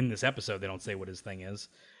what in this episode they don't say what his thing is.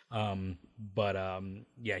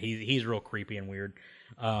 He's real creepy and weird.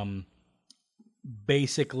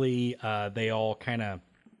 Basically, they all kind of.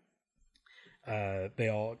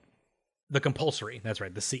 The compulsory, that's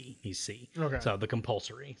right, the C, he's C. Okay. So the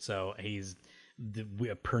compulsory, so he's the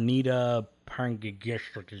Pernita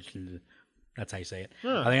Parngageshtra, that's how you say it.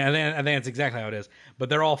 Huh. I think that's exactly how it is. But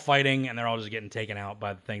they're all fighting, and they're all just getting taken out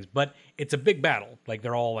by the things. But it's a big battle.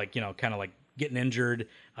 They're all kind of getting injured.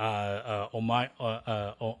 Oetsu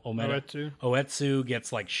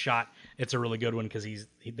gets shot. It's a really good one because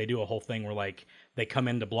they do a whole thing where they come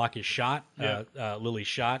in to block his shot, Lily's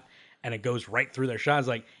shot, and it goes right through their shot.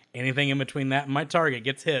 It's anything in between that and my target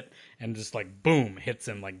gets hit, and just boom, hits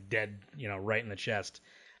him dead, right in the chest.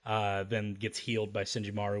 Then gets healed by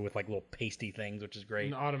Senjimaru with little pasty things, which is great.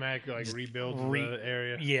 And automatic rebuilds the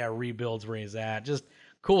area. Yeah, rebuilds where he's at. Just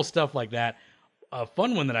cool stuff like that. A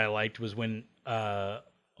fun one that I liked was when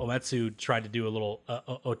Oetsu tried to do a little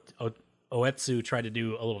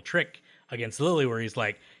trick against Lily, where he's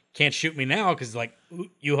can't shoot me now because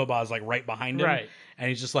Yuhaba's right behind him, right? And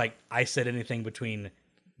he's just I said anything between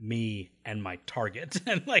me and my target,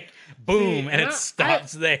 and boom, and it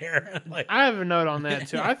stops there. I have a note on that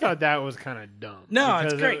too. I thought that was kind of dumb. No,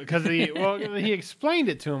 it's great because he explained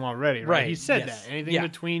it to him already, right? He said that anything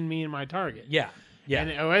between me and my target. Yeah. And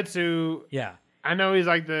Oetsu, I know he's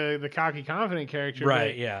like the cocky, confident character, right?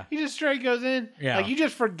 But Yeah, he just straight goes in. Yeah, like you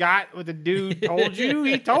just forgot what the dude told you.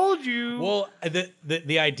 He told you. Well,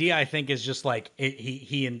 the idea I think is just like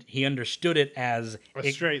he understood it as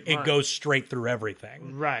it goes straight through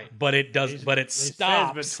everything, right? But it does, but it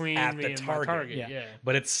stops between at me the and target. My target. Yeah,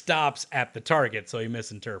 but it stops at the target, so he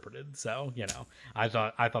misinterpreted. So I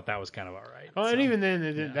thought that was kind of all right. Well, so, and even then,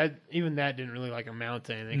 that didn't really like amount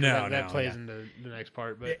to anything. That plays into the next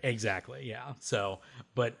part, but exactly, yeah. So,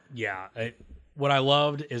 but yeah, what I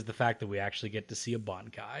loved is the fact that we actually get to see a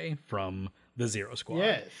Bankai from the Zero Squad.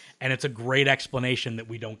 Yes. And it's a great explanation that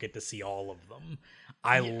we don't get to see all of them.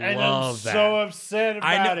 I love that. I'm so upset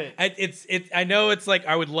about it. I know it's like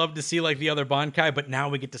I would love to see like the other Bankai, but now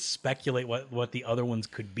we get to speculate what the other ones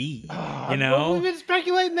could be. You know? We've been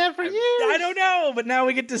speculating that for years. I don't know, but now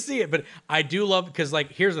we get to see it. But I do love, because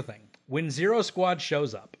like here's the thing. When Zero Squad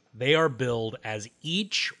shows up, they are billed as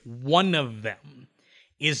each one of them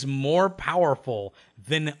is more powerful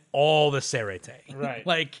than all the Serete. Right.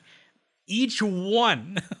 Like each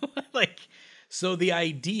one. Like, so the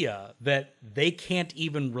idea that they can't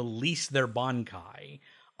even release their Bankai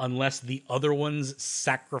unless the other ones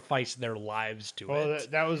sacrifice their lives to it. Well,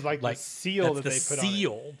 that was like the seal that they put on it.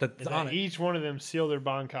 Seal that's on it. Each one of them seal their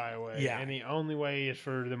Bankai away. Yeah. And the only way is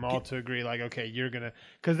for them all to agree, like, okay, you're going to...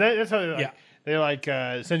 Because that's how they're like... They're like,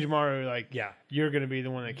 Senjumaru, like, you're going to be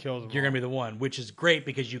the one that kills them. You're going to be the one, which is great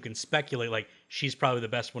because you can speculate, like, she's probably the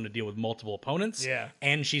best one to deal with multiple opponents. Yeah.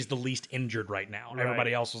 And she's the least injured right now. Right.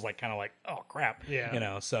 Everybody else was, like, kind of like, oh, crap. Yeah. You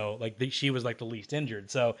know, so, like, she was, like, the least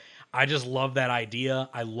injured. So I just love that idea.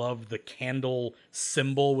 I love the candle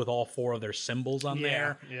symbol with all four of their symbols on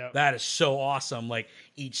there. Yeah. That is so awesome. Like,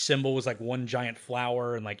 each symbol was, like, one giant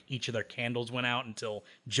flower, and, like, each of their candles went out until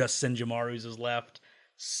just Senjumaru's is left.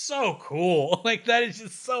 So cool. Like, that is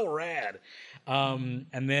just so rad. And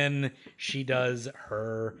then she does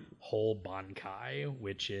her whole Bankai,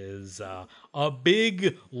 which is a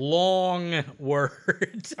big, long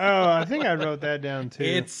word. Oh, I think I wrote that down, too.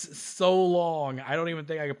 It's so long. I don't even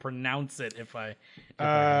think I could pronounce it if I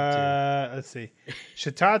had to. Let's see.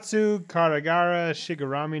 Shitatsu Karagara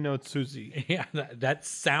Shigarami no Tsuzi. Yeah, that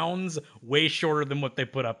sounds way shorter than what they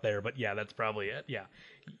put up there, but yeah, that's probably it.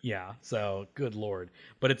 Yeah, so good lord.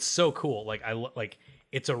 But it's so cool. Like,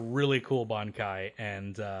 it's a really cool Bankai,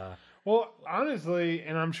 and well, honestly,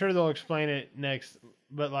 and I'm sure they'll explain it next,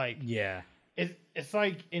 but like, yeah, it's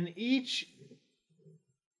like in each,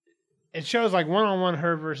 it shows like one-on-one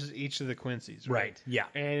her versus each of the Quincy's, right? Yeah,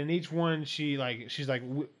 and in each one she's like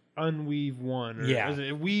unweave one, or is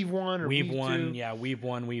it weave one or weave one? Two? Yeah, weave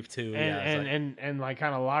one, weave two, and like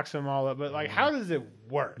kind of locks them all up. But like, how does it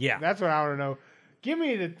work? Yeah, that's what I want to know. Give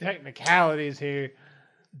me the technicalities here.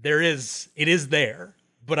 It is there,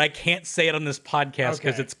 but I can't say it on this podcast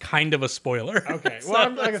because it's kind of a spoiler. Okay.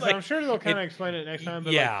 Well, so I'm sure they'll kind of explain it next time.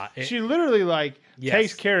 But she literally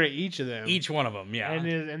takes care of each of them. Each one of them, yeah. And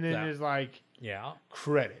then is like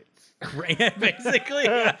credits. Basically.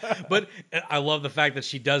 Yeah. But I love the fact that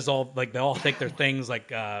she does all, like, they all take their things,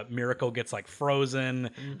 like Miracle gets like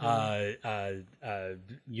frozen,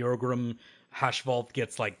 Yorgrim Hashvalt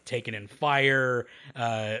gets like taken in fire.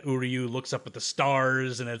 Uryu looks up at the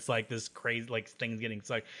stars, and it's like this crazy like things getting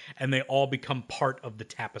sucked, and they all become part of the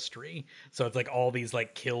tapestry. So it's like all these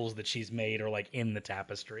like kills that she's made are like in the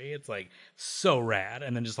tapestry. It's like so rad,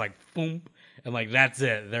 and then just like boom, and like that's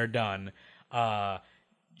it. They're done.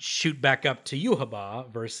 Shoot back up to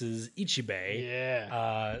Yuhaba versus Ichibei.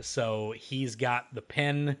 Yeah. So he's got the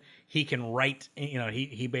pen. He can write. You know,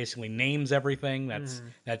 he basically names everything. That's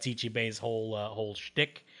Ichibei's whole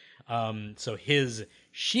shtick. So his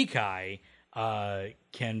Shikai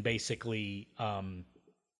can basically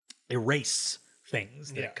erase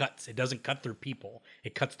things that it cuts. It doesn't cut through people.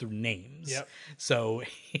 It cuts through names. Yep. So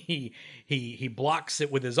he blocks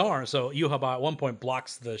it with his arm. So Yuhaba at one point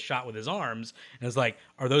blocks the shot with his arms and is like,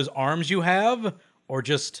 "Are those arms you have or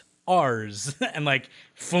just ours?" And like,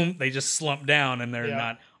 boom, they just slump down and they're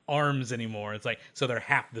not arms anymore. It's like, so they're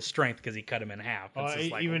half the strength because he cut him in half.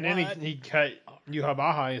 It's like, even then he cut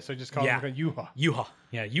Yuhabaha, so just call him Yuha.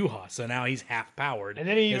 Yuha. So now he's half powered. And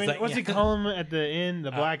then what's he call him at the end?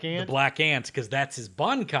 The Black Ant? The Black Ant, because that's his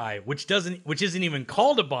Bankai, which isn't even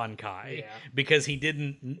called a Bankai because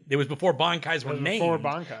it was before Bankais were named. Before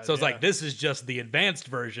Bankais, so it's like, this is just the advanced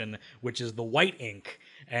version, which is the white ink.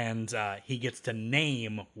 And he gets to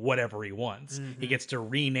name whatever he wants. He gets to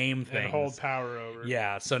rename things. And hold power over.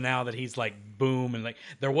 Yeah, so now that he's like, boom, and like,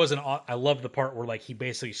 I love the part where like he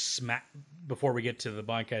basically before we get to the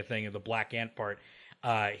Bankai thing of the Black Ant part,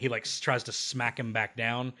 he like tries to smack him back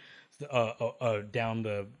down, back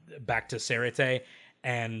to Serete,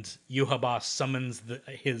 and Yuhaba summons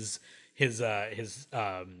his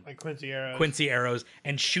like Quincy arrows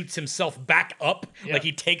and shoots himself back up. Yep. Like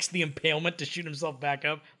he takes the impalement to shoot himself back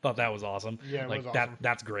up. Thought that was awesome. Yeah, like was awesome.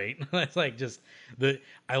 That's great. It's like just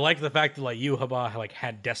I like the fact that like Yuhaba like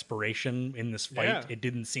had desperation in this fight. Yeah. It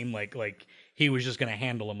didn't seem like he was just gonna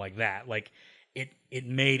handle him like that. Like it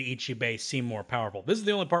made Ichibei seem more powerful. This is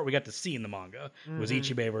the only part we got to see in the manga was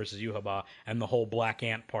Ichibei versus Yuhaba and the whole black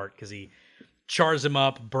ant part because he chars him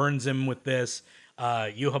up, burns him with this.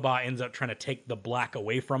 Yuhaba ends up trying to take the black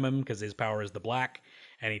away from him because his power is the black,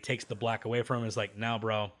 and he takes the black away from him. It's like, no,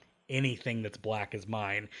 bro, anything that's black is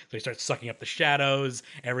mine. So he starts sucking up the shadows,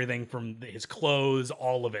 everything from his clothes,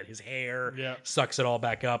 all of it, his hair, sucks it all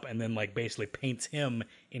back up, and then like basically paints him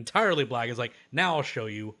entirely black. It's like, now I'll show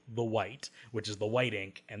you the white, which is the white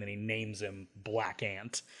ink, and then he names him Black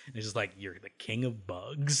Ant. And he's just like, you're the king of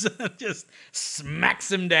bugs. Just smacks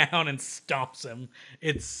him down and stomps him.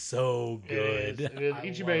 It's so good. It is.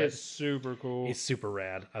 Ichibei is super cool. He's super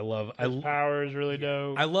rad. His power is really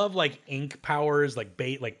dope. I love like ink powers, like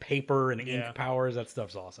paper and ink powers. That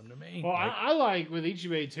stuff's awesome to me. Well, I like with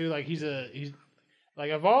Ichibei too. Like he's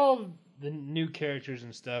like of all the new characters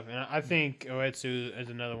and stuff, and I think Oetsu is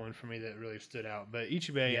another one for me that really stood out. But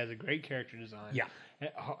Ichibei has a great character design. Yeah,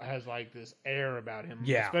 it has like this air about him.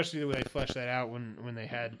 Yeah, especially the way they fleshed that out when they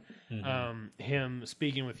had him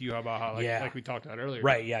speaking with Yuhabaha, like we talked about earlier.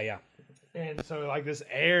 Right. Yeah. And so, like this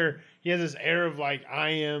air, he has this air of like,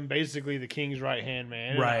 I am basically the king's right hand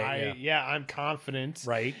man. Right. I'm confident.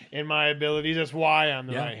 Right. In my abilities. That's why I'm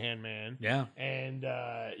the right hand man. Yeah. And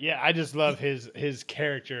I just love his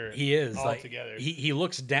character. He is altogether. Like, he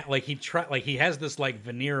looks down like he has this like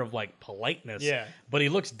veneer of like politeness. Yeah. But he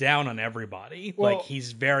looks down on everybody. Well, like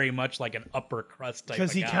he's very much like an upper crust type.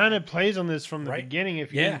 Because he kind of plays on this from the beginning.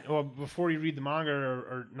 If you before you read the manga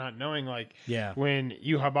or not knowing when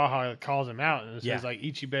Yuhabaha calls him out and it says like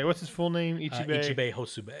Ichibei, what's his full name? Ichibei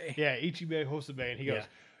Hosube. Yeah, Ichibei Hosube, and he goes,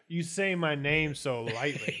 "You say my name so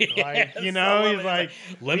lightly, like he's like,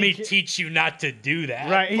 let me teach you not to do that."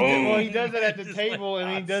 Right? He does it at the table,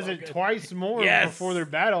 and he does it twice more before their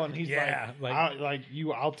battle, and he's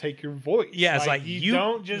I'll take your voice. Yeah, it's like you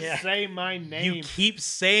don't just say my name. You keep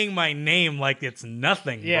saying my name like it's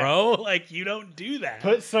nothing, bro. Like you don't do that.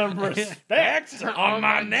 Put some respect on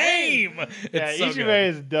my name. It's so Ichibei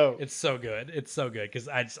is dope. It's so good. It's so good because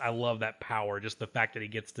I love that power. Just the fact that he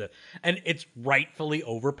gets to, and it's rightfully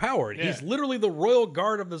overpowered. He's literally the royal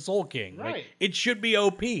guard of the Soul King. Right. Like, it should be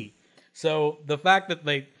OP. So the fact that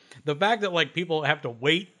like people have to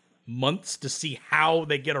wait months to see how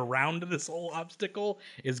they get around this whole obstacle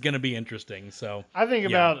is going to be interesting. So I think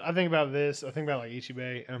about this. I think about like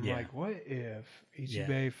Ichibei. And I'm like, what if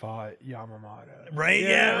Ichibei fought Yamamata? Right?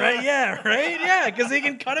 Yeah. Because he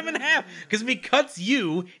can cut him in half. Because if he cuts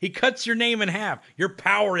you, he cuts your name in half. Your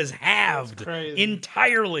power is halved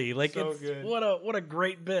entirely. Like so it's good. What a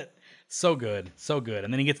great bit. So good.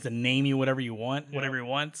 And then he gets to name you whatever you want, whatever he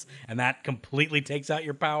wants, and that completely takes out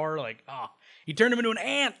your power. Like, he turned him into an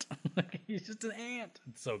ant. He's just an ant.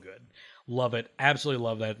 It's so good. Love it. Absolutely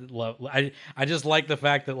love that. I just like the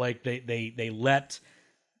fact that like they let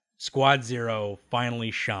Squad Zero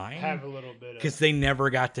finally shine. Have a little bit because they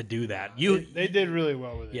never got to do that. They did really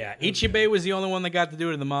well with it. Yeah, Ichibei was the only one that got to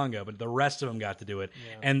do it in the manga, but the rest of them got to do it.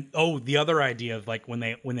 Yeah. And the other idea of like when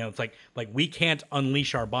they it's like we can't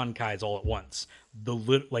unleash our bankais all at once.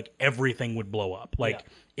 Everything would blow up.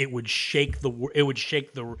 It would shake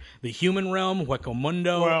the human realm, Hueco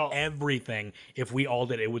Mundo, everything. If we all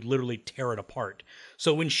did, it would literally tear it apart.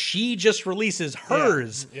 So when she just releases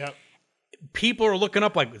hers. People are looking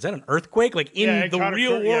up like, is that an earthquake? Like in the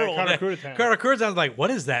real world, Karakura-san's like, what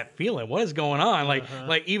is that feeling? What is going on? Like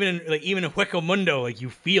even in Hueco Mundo, like you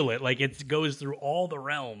feel it, like it goes through all the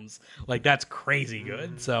realms. Like that's crazy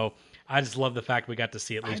good. So I just love the fact we got to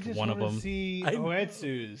see at least one of them. See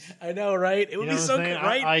Oetsu's. I know, right? It would be so good,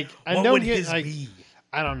 right? What would his be?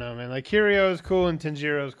 I don't know, man. Like Kiryu is cool and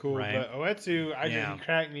Tanjiro is cool, but Oetsu, he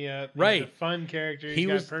cracked me up. He's a fun character. He's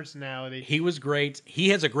got personality. He was great. He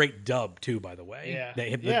has a great dub too, by the way.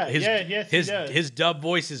 Yeah. His dub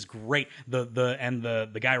voice is great.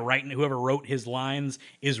 The guy writing, whoever wrote his lines,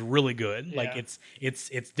 is really good. Yeah. Like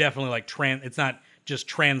it's definitely like it's not just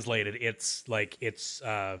translated. It's like it's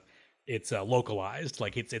localized.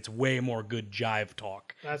 Like it's way more good jive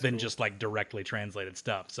talk than just like directly translated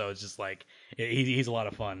stuff. So it's just like He's a lot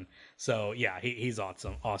of fun. So yeah, he's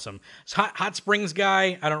awesome. Hot Springs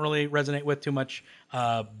guy, I don't really resonate with too much,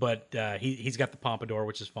 but he's got the pompadour,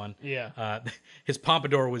 which is fun. Yeah. His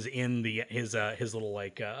pompadour was in his little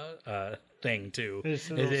like thing too. His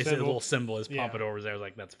little symbol, his pompadour was there. I was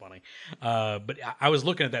like, that's funny. But I was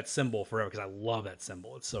looking at that symbol forever because I love that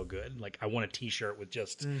symbol. It's so good. Like I want a T-shirt with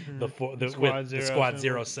just the Squad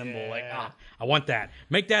Zero symbol. Yeah. Like I want that.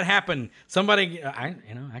 Make that happen. Somebody,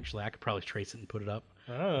 actually, I could probably trace it and put it up.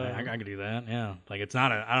 Oh. I could do that. Yeah, like it's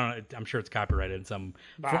not I don't know. I'm sure it's copyrighted in some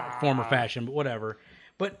form or fashion, but whatever.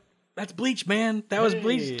 But that's Bleach, man. That was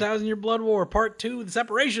Bleach. 1,000-Year Blood War Part 2: The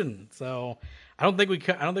Separation. So I don't think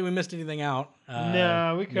we missed anything out.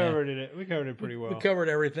 No, we covered it. We covered it pretty well. We covered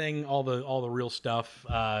everything, all the real stuff.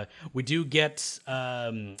 We do get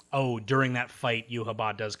during that fight,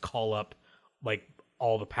 Yhwach does call up like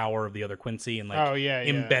all the power of the other Quincy and like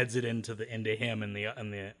embeds it into him and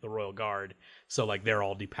the Royal Guard. So like they're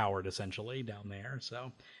all depowered essentially down there.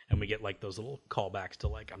 So and we get like those little callbacks to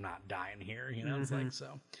like I'm not dying here, It's like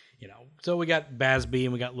so we got Bazby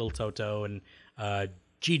and we got Little Toto and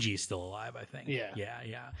Gigi's still alive, I think. Yeah.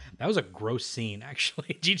 That was a gross scene,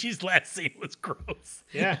 actually. Gigi's last scene was gross.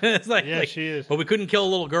 Yeah. It's like, she is. But we couldn't kill a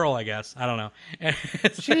little girl, I guess. I don't know.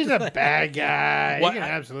 She's a bad guy. You can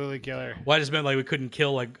absolutely kill her. Well, I just meant like we couldn't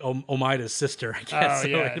kill like Omaida's sister, I guess.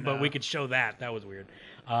 But we could show that. That was weird.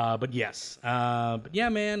 But yes. But yeah,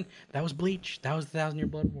 man, that was Bleach. That was the 1,000-Year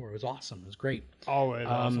Blood War. It was awesome. It was great. Always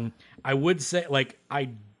awesome. I would say, like,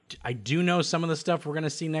 I do know some of the stuff we're going to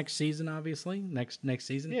see next season, obviously, next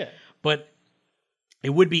season. Yeah. But it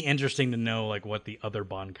would be interesting to know, like, what the other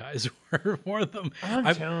Bankais were for them.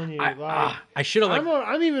 I'm telling you, I should have, like...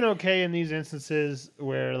 I'm even okay in these instances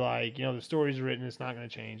where, like, the story's written, it's not going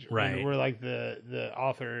to change. Right. Where like, the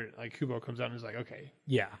author, like, Kubo comes out and is like, okay.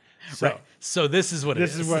 Yeah. So this is what it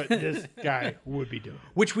is. This is what this guy would be doing.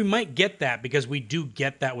 Which we might get that because we do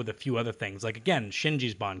get that with a few other things. Like, again,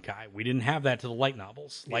 Shinji's Bankai. We didn't have that to the light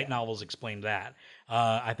novels. Light novels explained that.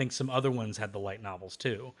 I think some other ones had the light novels,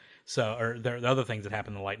 too. So, or there are other things that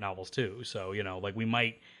happen in the light novels, too. So, like, we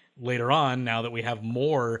might... Later on, now that we have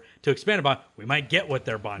more to expand about, we might get what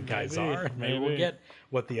their Bankais are. Maybe we'll get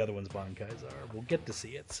what the other one's Bankais are. We'll get to see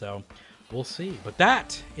it. So we'll see. But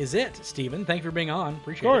that is it, Steven. Thank you for being on.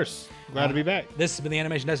 Appreciate it. Of course. Glad to be back. This has been the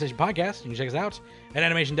Animation Destination Podcast. You can check us out at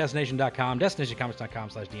animationdestination.com,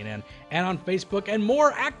 destinationcomics.com/DNN, and on Facebook, and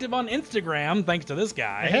more active on Instagram, thanks to this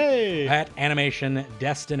guy, at Animation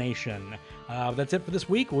Destination. That's it for this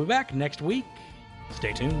week. We'll be back next week.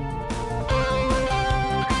 Stay tuned.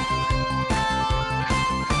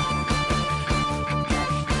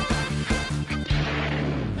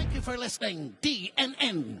 Listening, DN.